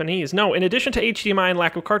 very Japanese. No, in addition to HDMI and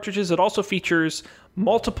lack of cartridges, it also features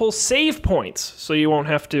multiple save points, so you won't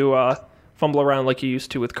have to fumble around like you used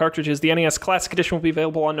to with cartridges. The NES Classic Edition will be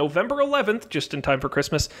available on November 11th, just in time for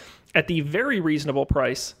Christmas, at the very reasonable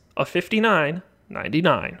price of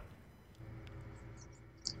 $59.99.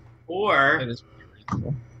 Or That is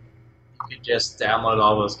reasonable. you could just download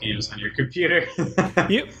all those games on your computer.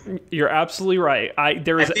 You're absolutely right. I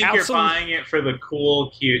think you're buying it for the cool,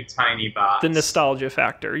 cute, tiny box. the nostalgia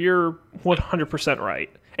factor. You're 100% right.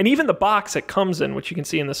 And even the box it comes in, which you can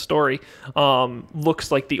see in the story,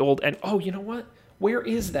 looks like the old. And oh, you know what? Where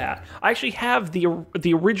is that? I actually have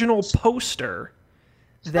the original poster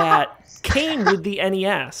that came with the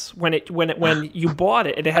NES when you bought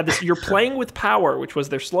it, and it had this "You're playing with power," which was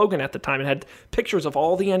their slogan at the time. It had pictures of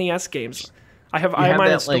all the NES games. I have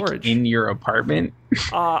mine in storage. In your apartment.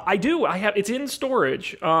 I do. It's in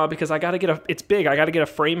storage because I got to get it's big. I got to get a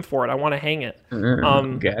frame for it. I want to hang it.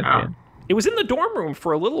 Gotcha. It was in the dorm room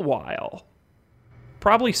for a little while,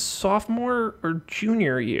 probably sophomore or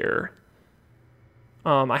junior year.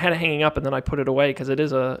 I had it hanging up and then I put it away because it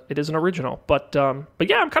is an original. But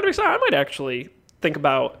yeah, I'm kind of excited. I might actually think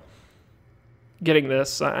about getting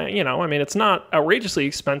this. It's not outrageously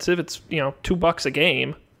expensive. It's $2 a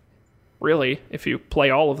game, really, if you play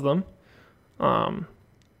all of them. And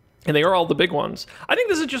they are all the big ones. I think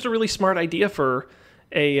this is just a really smart idea for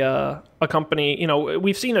a company.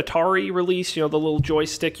 We've seen Atari release, the little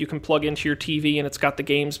joystick you can plug into your TV and it's got the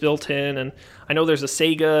games built in. And I know there's a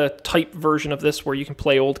Sega type version of this where you can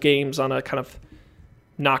play old games on a kind of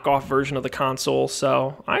knockoff version of the console.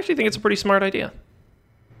 So I actually think it's a pretty smart idea.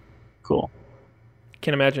 Cool.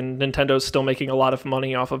 Can't imagine Nintendo's still making a lot of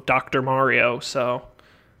money off of Dr. Mario, so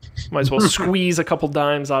might as well squeeze a couple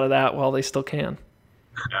dimes out of that while they still can.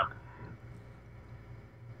 Yeah.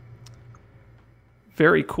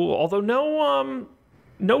 Very cool. Although no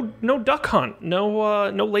duck hunt, no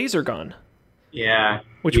laser gun. Yeah.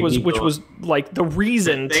 Which was like the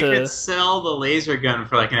reason they to could sell the laser gun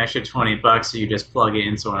for an extra $20 so you just plug it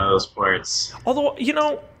into one of those ports. Although,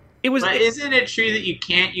 it was. But isn't it true that you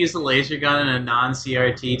can't use a laser gun in a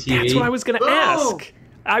non-CRT TV? That's what I was going to ask.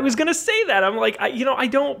 I was going to say that. I'm like, I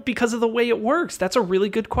don't, because of the way it works. That's a really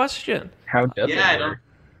good question. How does it work?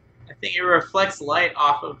 I think it reflects light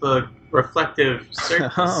off of the reflective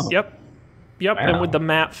surface. Oh. Yep. Wow. And with the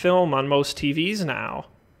matte film on most TVs now,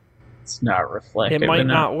 It's not reflective. it might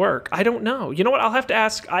enough. not work. I don't know. You know what? I'll have to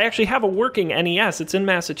ask. I actually have a working NES. It's in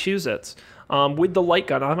Massachusetts with the light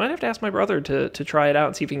gun. I might have to ask my brother to try it out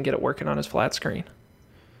and see if he can get it working on his flat screen.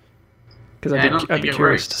 Because I'd be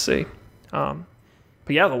curious to see.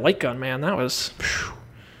 But yeah, the light gun, man, that was...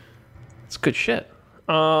 It's good shit.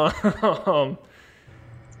 All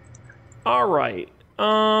right.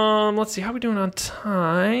 Let's see, how are we doing on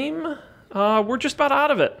time? We're just about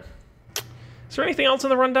out of it. Is there anything else in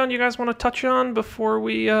the rundown you guys want to touch on before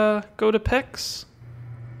we go to picks?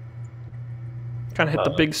 Kind of hit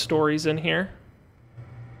the big stories in here.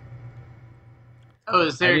 Oh,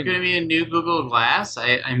 is there going to be a new Google Glass?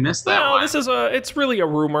 I missed that one. No, it's really a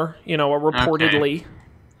rumor, reportedly.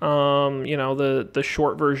 Okay. The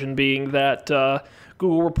short version being that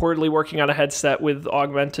Google reportedly working on a headset with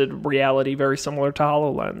augmented reality very similar to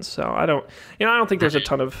HoloLens. So I don't think there's a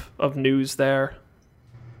ton of news there.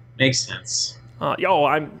 Makes sense.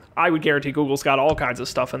 I would guarantee Google's got all kinds of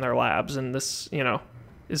stuff in their labs, and this,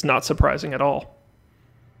 is not surprising at all.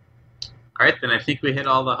 All right, then I think we hit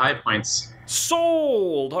all the high points.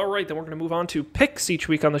 Sold! All right, then we're going to move on to picks each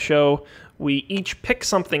week on the show. We each pick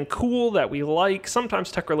something cool that we like,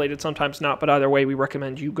 sometimes tech-related, sometimes not, but either way, we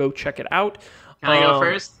recommend you go check it out. Can I go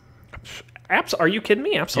first? Are you kidding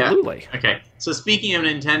me? Absolutely. Yeah? Okay, so speaking of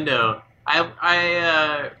Nintendo,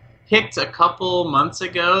 I picked a couple months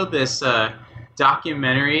ago this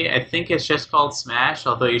documentary. I think it's just called Smash,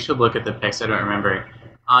 although you should look at the pics, I don't remember,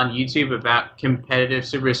 on YouTube about competitive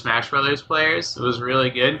Super Smash Bros. Players. It was really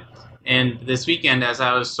good. And this weekend, as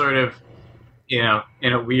I was sort of, in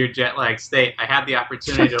a weird jet lag state, I had the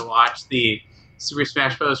opportunity to watch the Super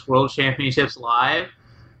Smash Bros. World Championships live.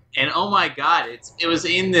 And oh my god, it was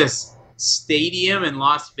in this stadium in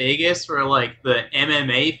Las Vegas where like the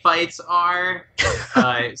MMA fights are.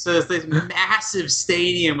 So it's this massive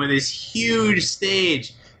stadium with this huge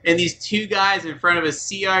stage and these two guys in front of a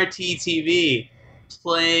CRT TV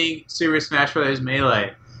playing Super Smash Bros.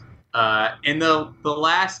 Melee. In the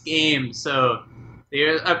last game, so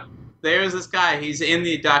there's this guy. He's in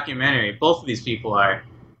the documentary. Both of these people are.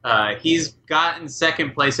 He's gotten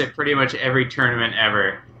second place at pretty much every tournament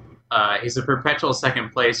ever. He's a perpetual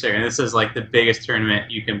second placer, and this is like the biggest tournament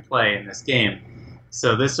you can play in this game.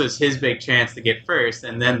 So this was his big chance to get first,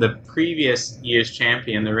 and then the previous year's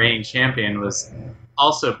champion, the reigning champion, was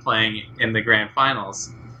also playing in the grand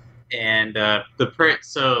finals. And the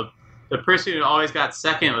person who always got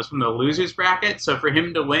second was from the losers bracket. So for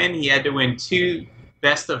him to win, he had to win 2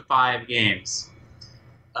 best-of-5 games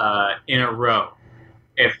in a row.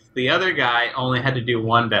 If the other guy only had to do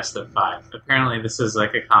 1 best-of-5. Apparently this is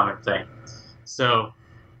like a common thing. So,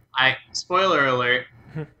 spoiler alert,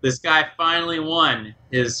 this guy finally won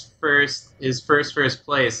his first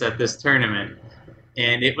place at this tournament.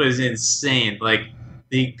 And it was insane. Like,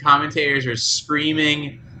 the commentators were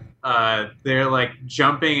screaming. They're like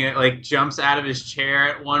jumping, it like jumps out of his chair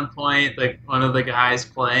at one point, like one of the guys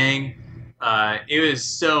playing. It was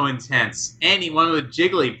so intense. And he won with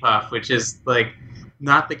Jigglypuff, which is like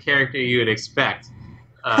not the character you would expect.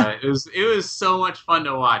 It was so much fun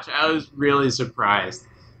to watch. I was really surprised.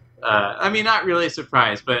 I mean, not really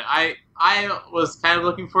surprised, but I was kind of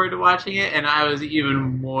looking forward to watching it, and I had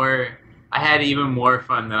even more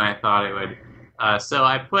fun than I thought I would. So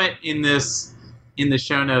I put in the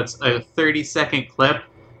show notes a 30-second clip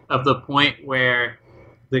of the point where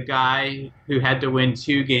the guy who had to win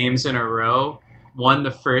 2 games in a row won the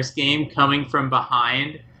first game coming from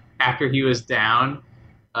behind after he was down.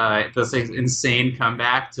 This insane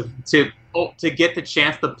comeback to get the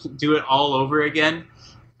chance to do it all over again.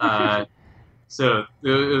 So it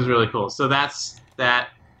was really cool. So that's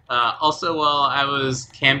that. Also, while I was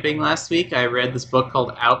camping last week, I read this book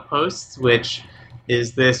called Outposts, which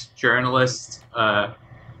is this journalist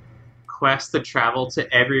quest to travel to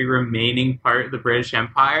every remaining part of the British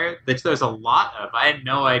Empire, which there's a lot of. I had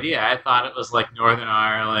no idea. I thought it was like Northern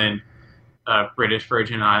Ireland, British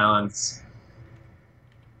Virgin Islands.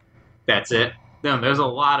 That's it. No, there's a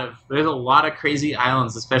lot of crazy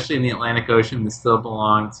islands, especially in the Atlantic Ocean, that still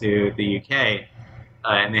belong to the UK,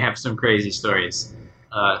 and they have some crazy stories.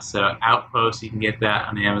 So Outposts, you can get that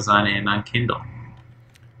on Amazon and on Kindle.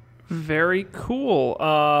 Very cool.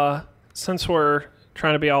 Since we're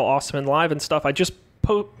trying to be all awesome and live and stuff, I just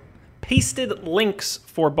pasted links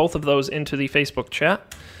for both of those into the Facebook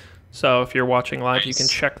chat. So if you're watching live, You can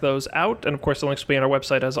check those out. And of course, the links will be on our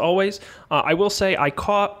website as always. I will say I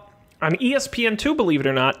caught on ESPN2, believe it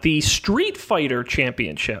or not, the Street Fighter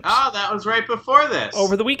Championships. Oh, that was right before this.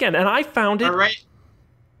 Over the weekend. And I found it...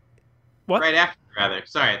 What? Right after, rather.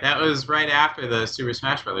 Sorry, that was right after the Super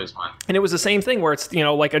Smash Brothers one. And it was the same thing where it's,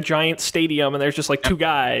 like a giant stadium and there's just like 2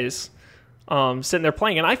 guys sitting there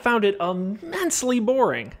playing. And I found it immensely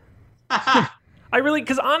boring.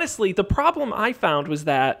 Because honestly, the problem I found was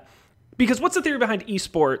that, because what's the theory behind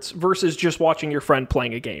esports versus just watching your friend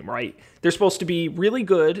playing a game, right? They're supposed to be really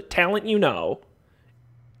good talent,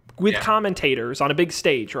 with commentators on a big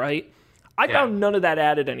stage, right? I found none of that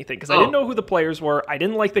added anything because I didn't know who the players were. I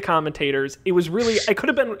didn't like the commentators. It was really, I could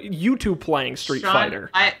have been YouTube playing Street Fighter.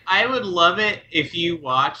 I would love it if you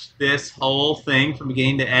watched this whole thing from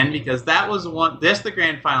beginning to end, because that was the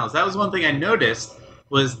grand finals. That was one thing I noticed,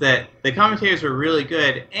 was that the commentators were really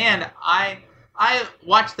good, and I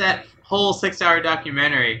watched that whole 6-hour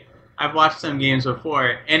documentary. I've watched some games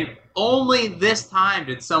before, and only this time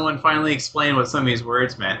did someone finally explain what some of these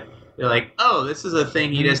words meant. They're like, oh, this is a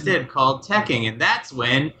thing he just did called teching, and that's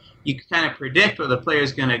when you can kind of predict where the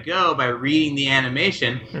player's going to go by reading the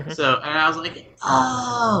animation. So, and I was like,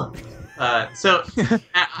 oh.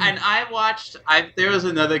 And I watched, there was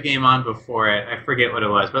another game on before it, I forget what it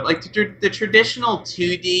was, but like the traditional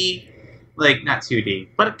 2D, like not 2D,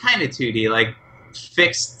 but kind of 2D, like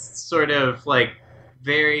fixed sort of like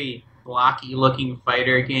very blocky looking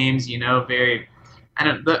fighter games, very,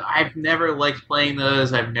 I've never liked playing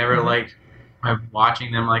those. I've never liked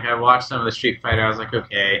watching them. Like, I watched some of the Street Fighter. I was like,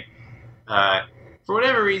 okay. For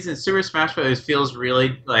whatever reason, Super Smash Bros. Feels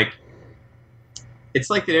really like, it's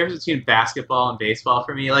like the difference between basketball and baseball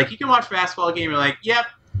for me. Like, you can watch a basketball game, you're like, yep,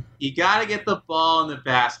 you gotta get the ball in the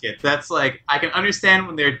basket. That's like, I can understand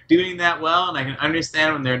when they're doing that well, and I can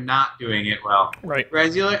understand when they're not doing it well. Right.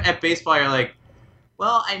 Whereas you look at baseball, you're like,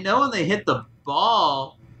 well, I know when they hit the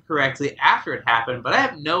ball correctly after it happened, but I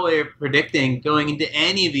have no way of predicting going into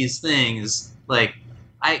any of these things. Like,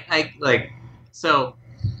 and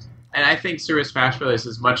I think Super Smash Bros.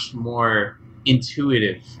 Is much more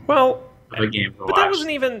intuitive. Well, of a game to but watch. that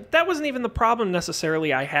wasn't even the problem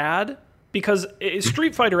necessarily I had. Because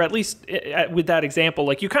Street Fighter, at least with that example,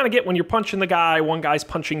 like, you kind of get when you're punching the guy, one guy's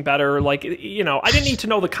punching better. Like, I didn't need to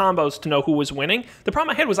know the combos to know who was winning. The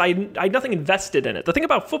problem I had was I had nothing invested in it. The thing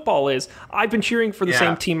about football is I've been cheering for the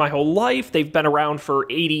same team my whole life. They've been around for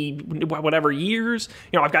 80 whatever years.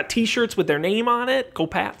 I've got T-shirts with their name on it. Go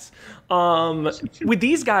Pats. With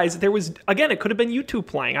these guys, there was, again, it could have been YouTube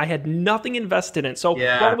playing. I had nothing invested in it. So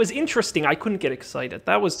while it was interesting, I couldn't get excited.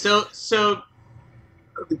 That was so.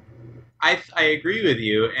 I agree with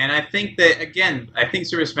you, and I think that, again, I think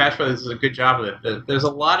Super Smash Bros. Does a good job of it. There's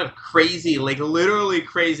a lot of crazy, like literally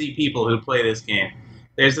crazy people who play this game.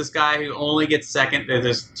 There's this guy who only gets second.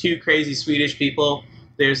 There's 2 crazy Swedish people.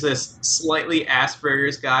 There's this slightly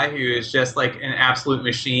Asperger's guy who is just like an absolute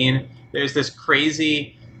machine. There's this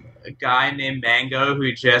crazy guy named Mango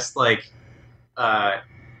who just like,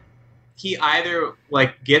 he either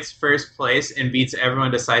like gets first place and beats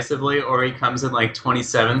everyone decisively, or he comes in like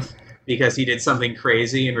 27th. Because he did something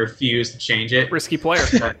crazy and refused to change it. Risky player.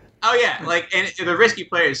 Oh yeah, and the risky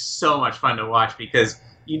player is so much fun to watch because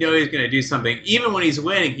he's going to do something. Even when he's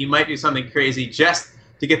winning, he might do something crazy just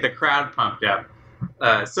to get the crowd pumped up.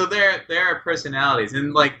 So there are personalities,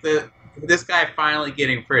 and like this guy finally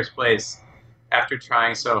getting first place after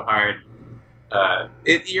trying so hard.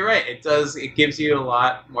 You're right. It does. It gives you a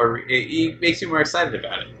lot more. It makes you more excited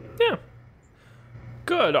about it. Yeah.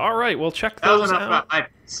 Good. All right. We'll check those out.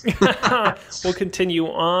 We'll continue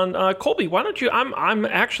on. Colby, why don't you? I'm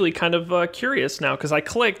actually kind of curious now because I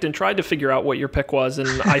clicked and tried to figure out what your pick was and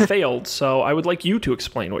I failed. So I would like you to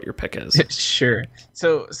explain what your pick is. Sure.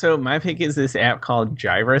 So my pick is this app called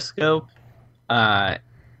Gyroscope,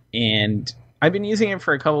 and I've been using it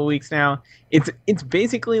for a couple weeks now. It's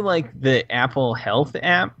basically like the Apple Health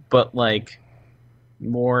app, but like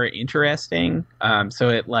more interesting. So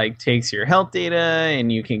it like takes your health data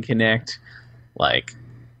and you can connect like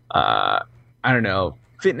I don't know,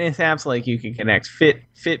 fitness apps, like you can connect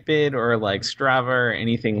Fitbit or like Strava or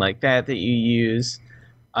anything like that you use.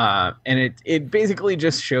 And it basically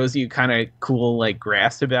just shows you kind of cool like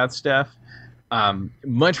graphs about stuff.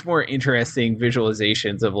 Much more interesting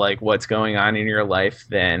visualizations of like what's going on in your life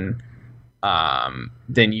than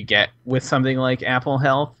you get with something like Apple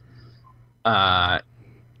Health.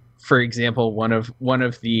 For example, one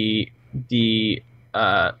of the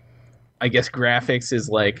I guess graphics is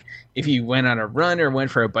like if you went on a run or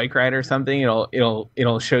went for a bike ride or something,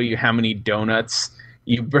 it'll show you how many donuts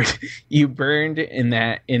you burned in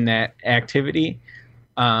that activity.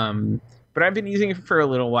 But I've been using it for a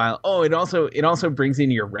little while. Oh, it also brings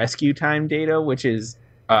in your rescue time data, which is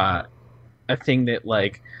a thing that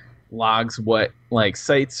like logs what like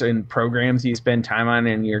sites and programs you spend time on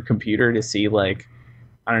in your computer to see like,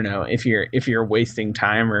 I don't know, if you're wasting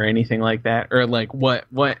time or anything like that, or like what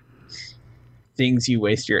things you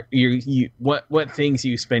waste what things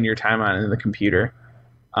you spend your time on in the computer.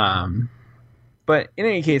 But in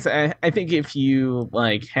any case, I think if you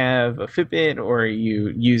like have a Fitbit or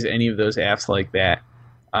you use any of those apps like that,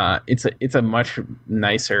 it's a much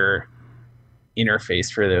nicer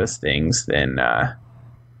interface for those things than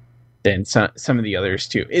than some of the others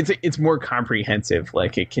too. It's more comprehensive.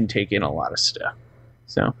 Like it can take in a lot of stuff.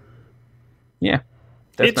 So yeah,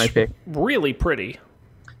 that's my pick. Really pretty.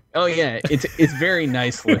 Oh yeah, it's very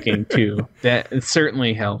nice looking too. That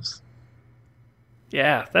certainly helps.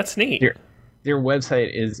 Yeah, that's neat. Their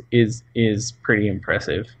website is pretty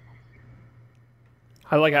impressive.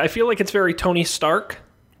 I like it. I feel like it's very Tony Stark,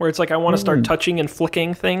 where it's like I want to start touching and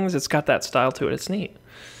flicking things. It's got that style to it. It's neat.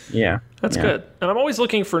 Yeah. That's good. And I'm always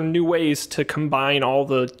looking for new ways to combine all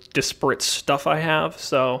the disparate stuff I have.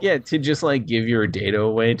 So yeah, to just like give your data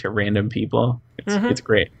away to random people. It's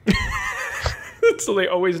great. So they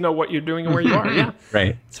always know what you're doing and where you are. Yeah.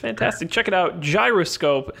 Right. It's fantastic. Check it out.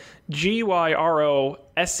 Gyroscope, gyrosco.pe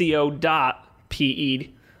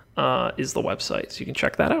is the website. So you can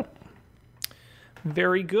check that out.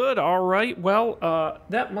 Very good. All right. Well,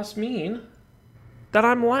 that must mean that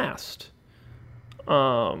I'm last.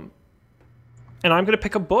 And I'm going to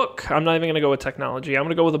pick a book. I'm not even going to go with technology. I'm going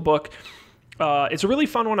to go with a book. It's a really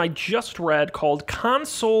fun one I just read called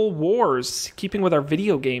Console Wars, keeping with our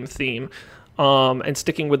video game theme, and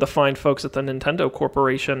sticking with the fine folks at the Nintendo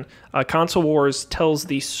Corporation. Console Wars tells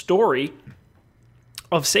the story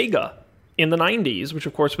of Sega in the 90s, which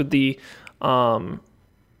of course with the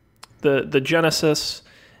Genesis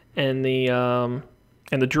and the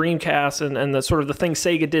Dreamcast and the sort of the things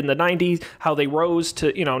Sega did in the 90s, how they rose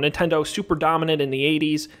to, Nintendo super dominant in the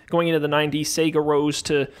 80s. Going into the 90s, Sega rose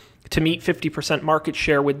to meet 50% market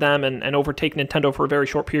share with them and overtake Nintendo for a very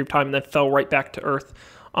short period of time and then fell right back to earth.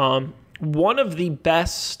 One of the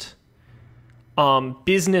best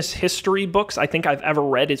business history books I think I've ever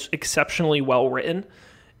read. It's exceptionally well written.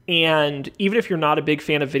 And even if you're not a big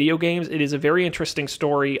fan of video games, it is a very interesting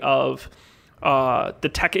story of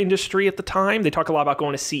the tech industry at the time. They talk a lot about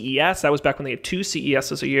going to CES. That was back when they had 2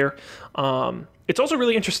 CESs a year. It's also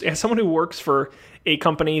really interesting. As someone who works for a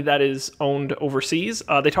company that is owned overseas,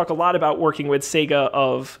 they talk a lot about working with Sega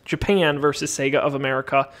of Japan versus Sega of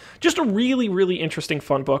America. Just a really, really interesting,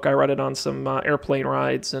 fun book. I read it on some airplane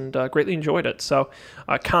rides and greatly enjoyed it. So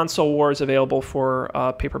Console Wars available for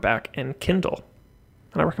paperback and Kindle.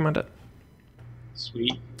 And I recommend it.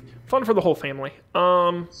 Sweet. Fun for the whole family.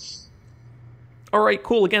 All right,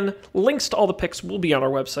 cool. Again, links to all the picks will be on our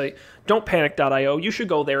website, don'tpanic.io. You should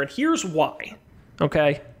go there, and here's why,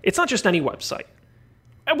 okay? It's not just any website.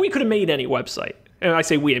 And we could have made any website. And I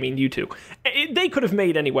say we, I mean you two. They could have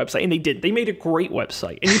made any website, and they didn't. They made a great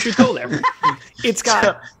website, and you should go there. It's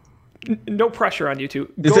got no pressure on you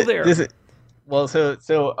two. Go there. Well, so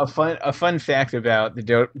a fun fact about the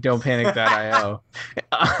don'tpanic.io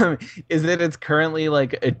is that it's currently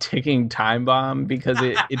like a ticking time bomb because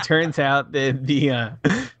it turns out that the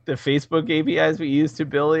Facebook APIs we used to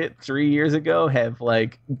build it 3 years ago have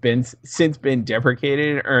like been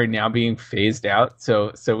deprecated or are now being phased out.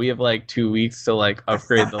 So we have like 2 weeks to like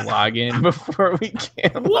upgrade the login before we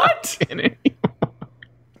can log in anymore.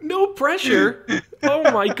 No pressure. Oh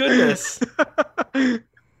my goodness.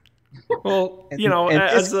 Well,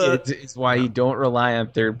 it's why you don't rely on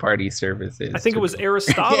third-party services. I think it was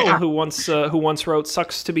Aristotle who once wrote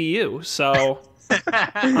 "Sucks to be you." So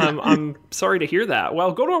I'm sorry to hear that.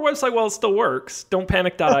 Well, go to our website while it still works.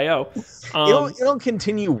 Don'tpanic.io. It'll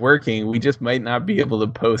continue working. We just might not be able to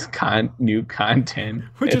post new content,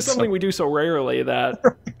 which is something we do so rarely that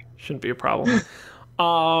shouldn't be a problem.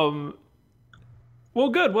 Well,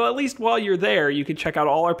 good. Well, at least while you're there, you can check out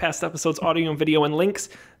all our past episodes, audio and video, and links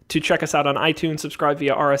to check us out on iTunes, subscribe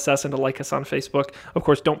via RSS, and to like us on Facebook. Of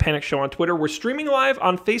course, Don't Panic Show on Twitter. We're streaming live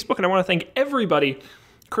on Facebook, and I want to thank everybody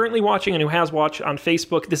currently watching and who has watched on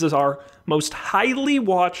Facebook. This is our most highly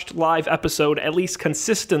watched live episode, at least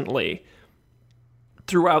consistently,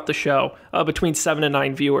 throughout the show, between 7 and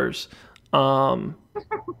 9 viewers,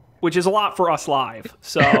 which is a lot for us live.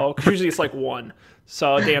 So, because usually it's like 1.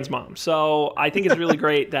 So, Dan's mom. So, I think it's really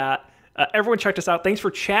great that everyone checked us out. Thanks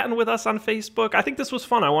for chatting with us on Facebook. I think this was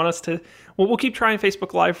fun. I want us to... Well, we'll keep trying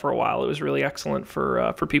Facebook Live for a while. It was really excellent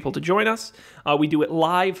for people to join us. We do it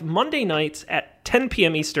live Monday nights at 10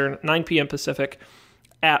 p.m. Eastern, 9 p.m. Pacific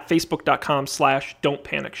at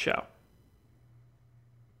facebook.com/don'tpanicshow.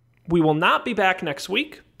 We will not be back next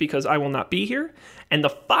week because I will not be here. And the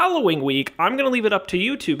following week, I'm going to leave it up to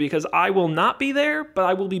you two because I will not be there, but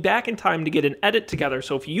I will be back in time to get an edit together.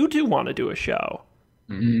 So if you two want to do a show...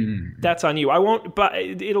 That's on you. I won't, but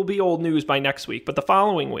it'll be old news by next week. But the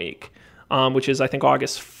following week, which is I think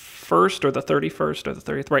August 1st or the 31st or the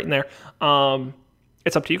 30th, right in there.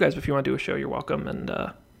 It's up to you guys. If you want to do a show, you're welcome, and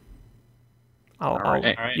All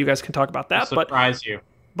right. you guys can talk about that. I'll surprise you.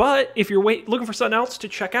 But if you're looking for something else to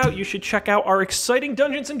check out, you should check out our exciting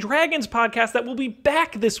Dungeons & Dragons podcast that will be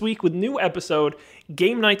back this week with new episode.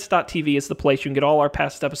 GameNights.tv is the place. You can get all our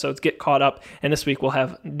past episodes, get caught up, and this week we'll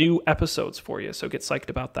have new episodes for you, so get psyched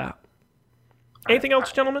about that. Anything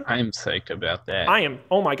else, gentlemen? I'm psyched about that. I am.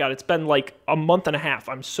 Oh my god, it's been like a month and a half.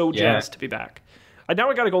 I'm so jazzed to be back. Now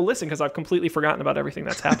I got to go listen because I've completely forgotten about everything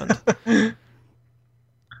that's happened. But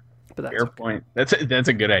that's fair point. That's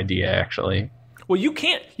a good idea, actually. Well, you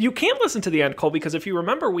can't listen to the end, Cole, because if you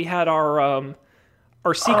remember, we had our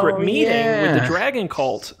secret meeting with the Dragon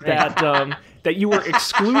Cult that you were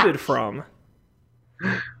excluded from.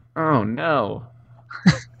 Oh no!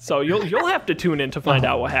 So you'll have to tune in to find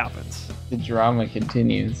out what happens. The drama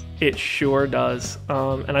continues. It sure does.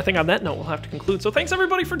 And I think on that note, we'll have to conclude. So thanks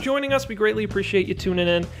everybody for joining us. We greatly appreciate you tuning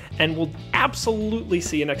in, and we'll absolutely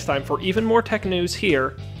see you next time for even more tech news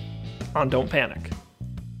here on Don't Panic.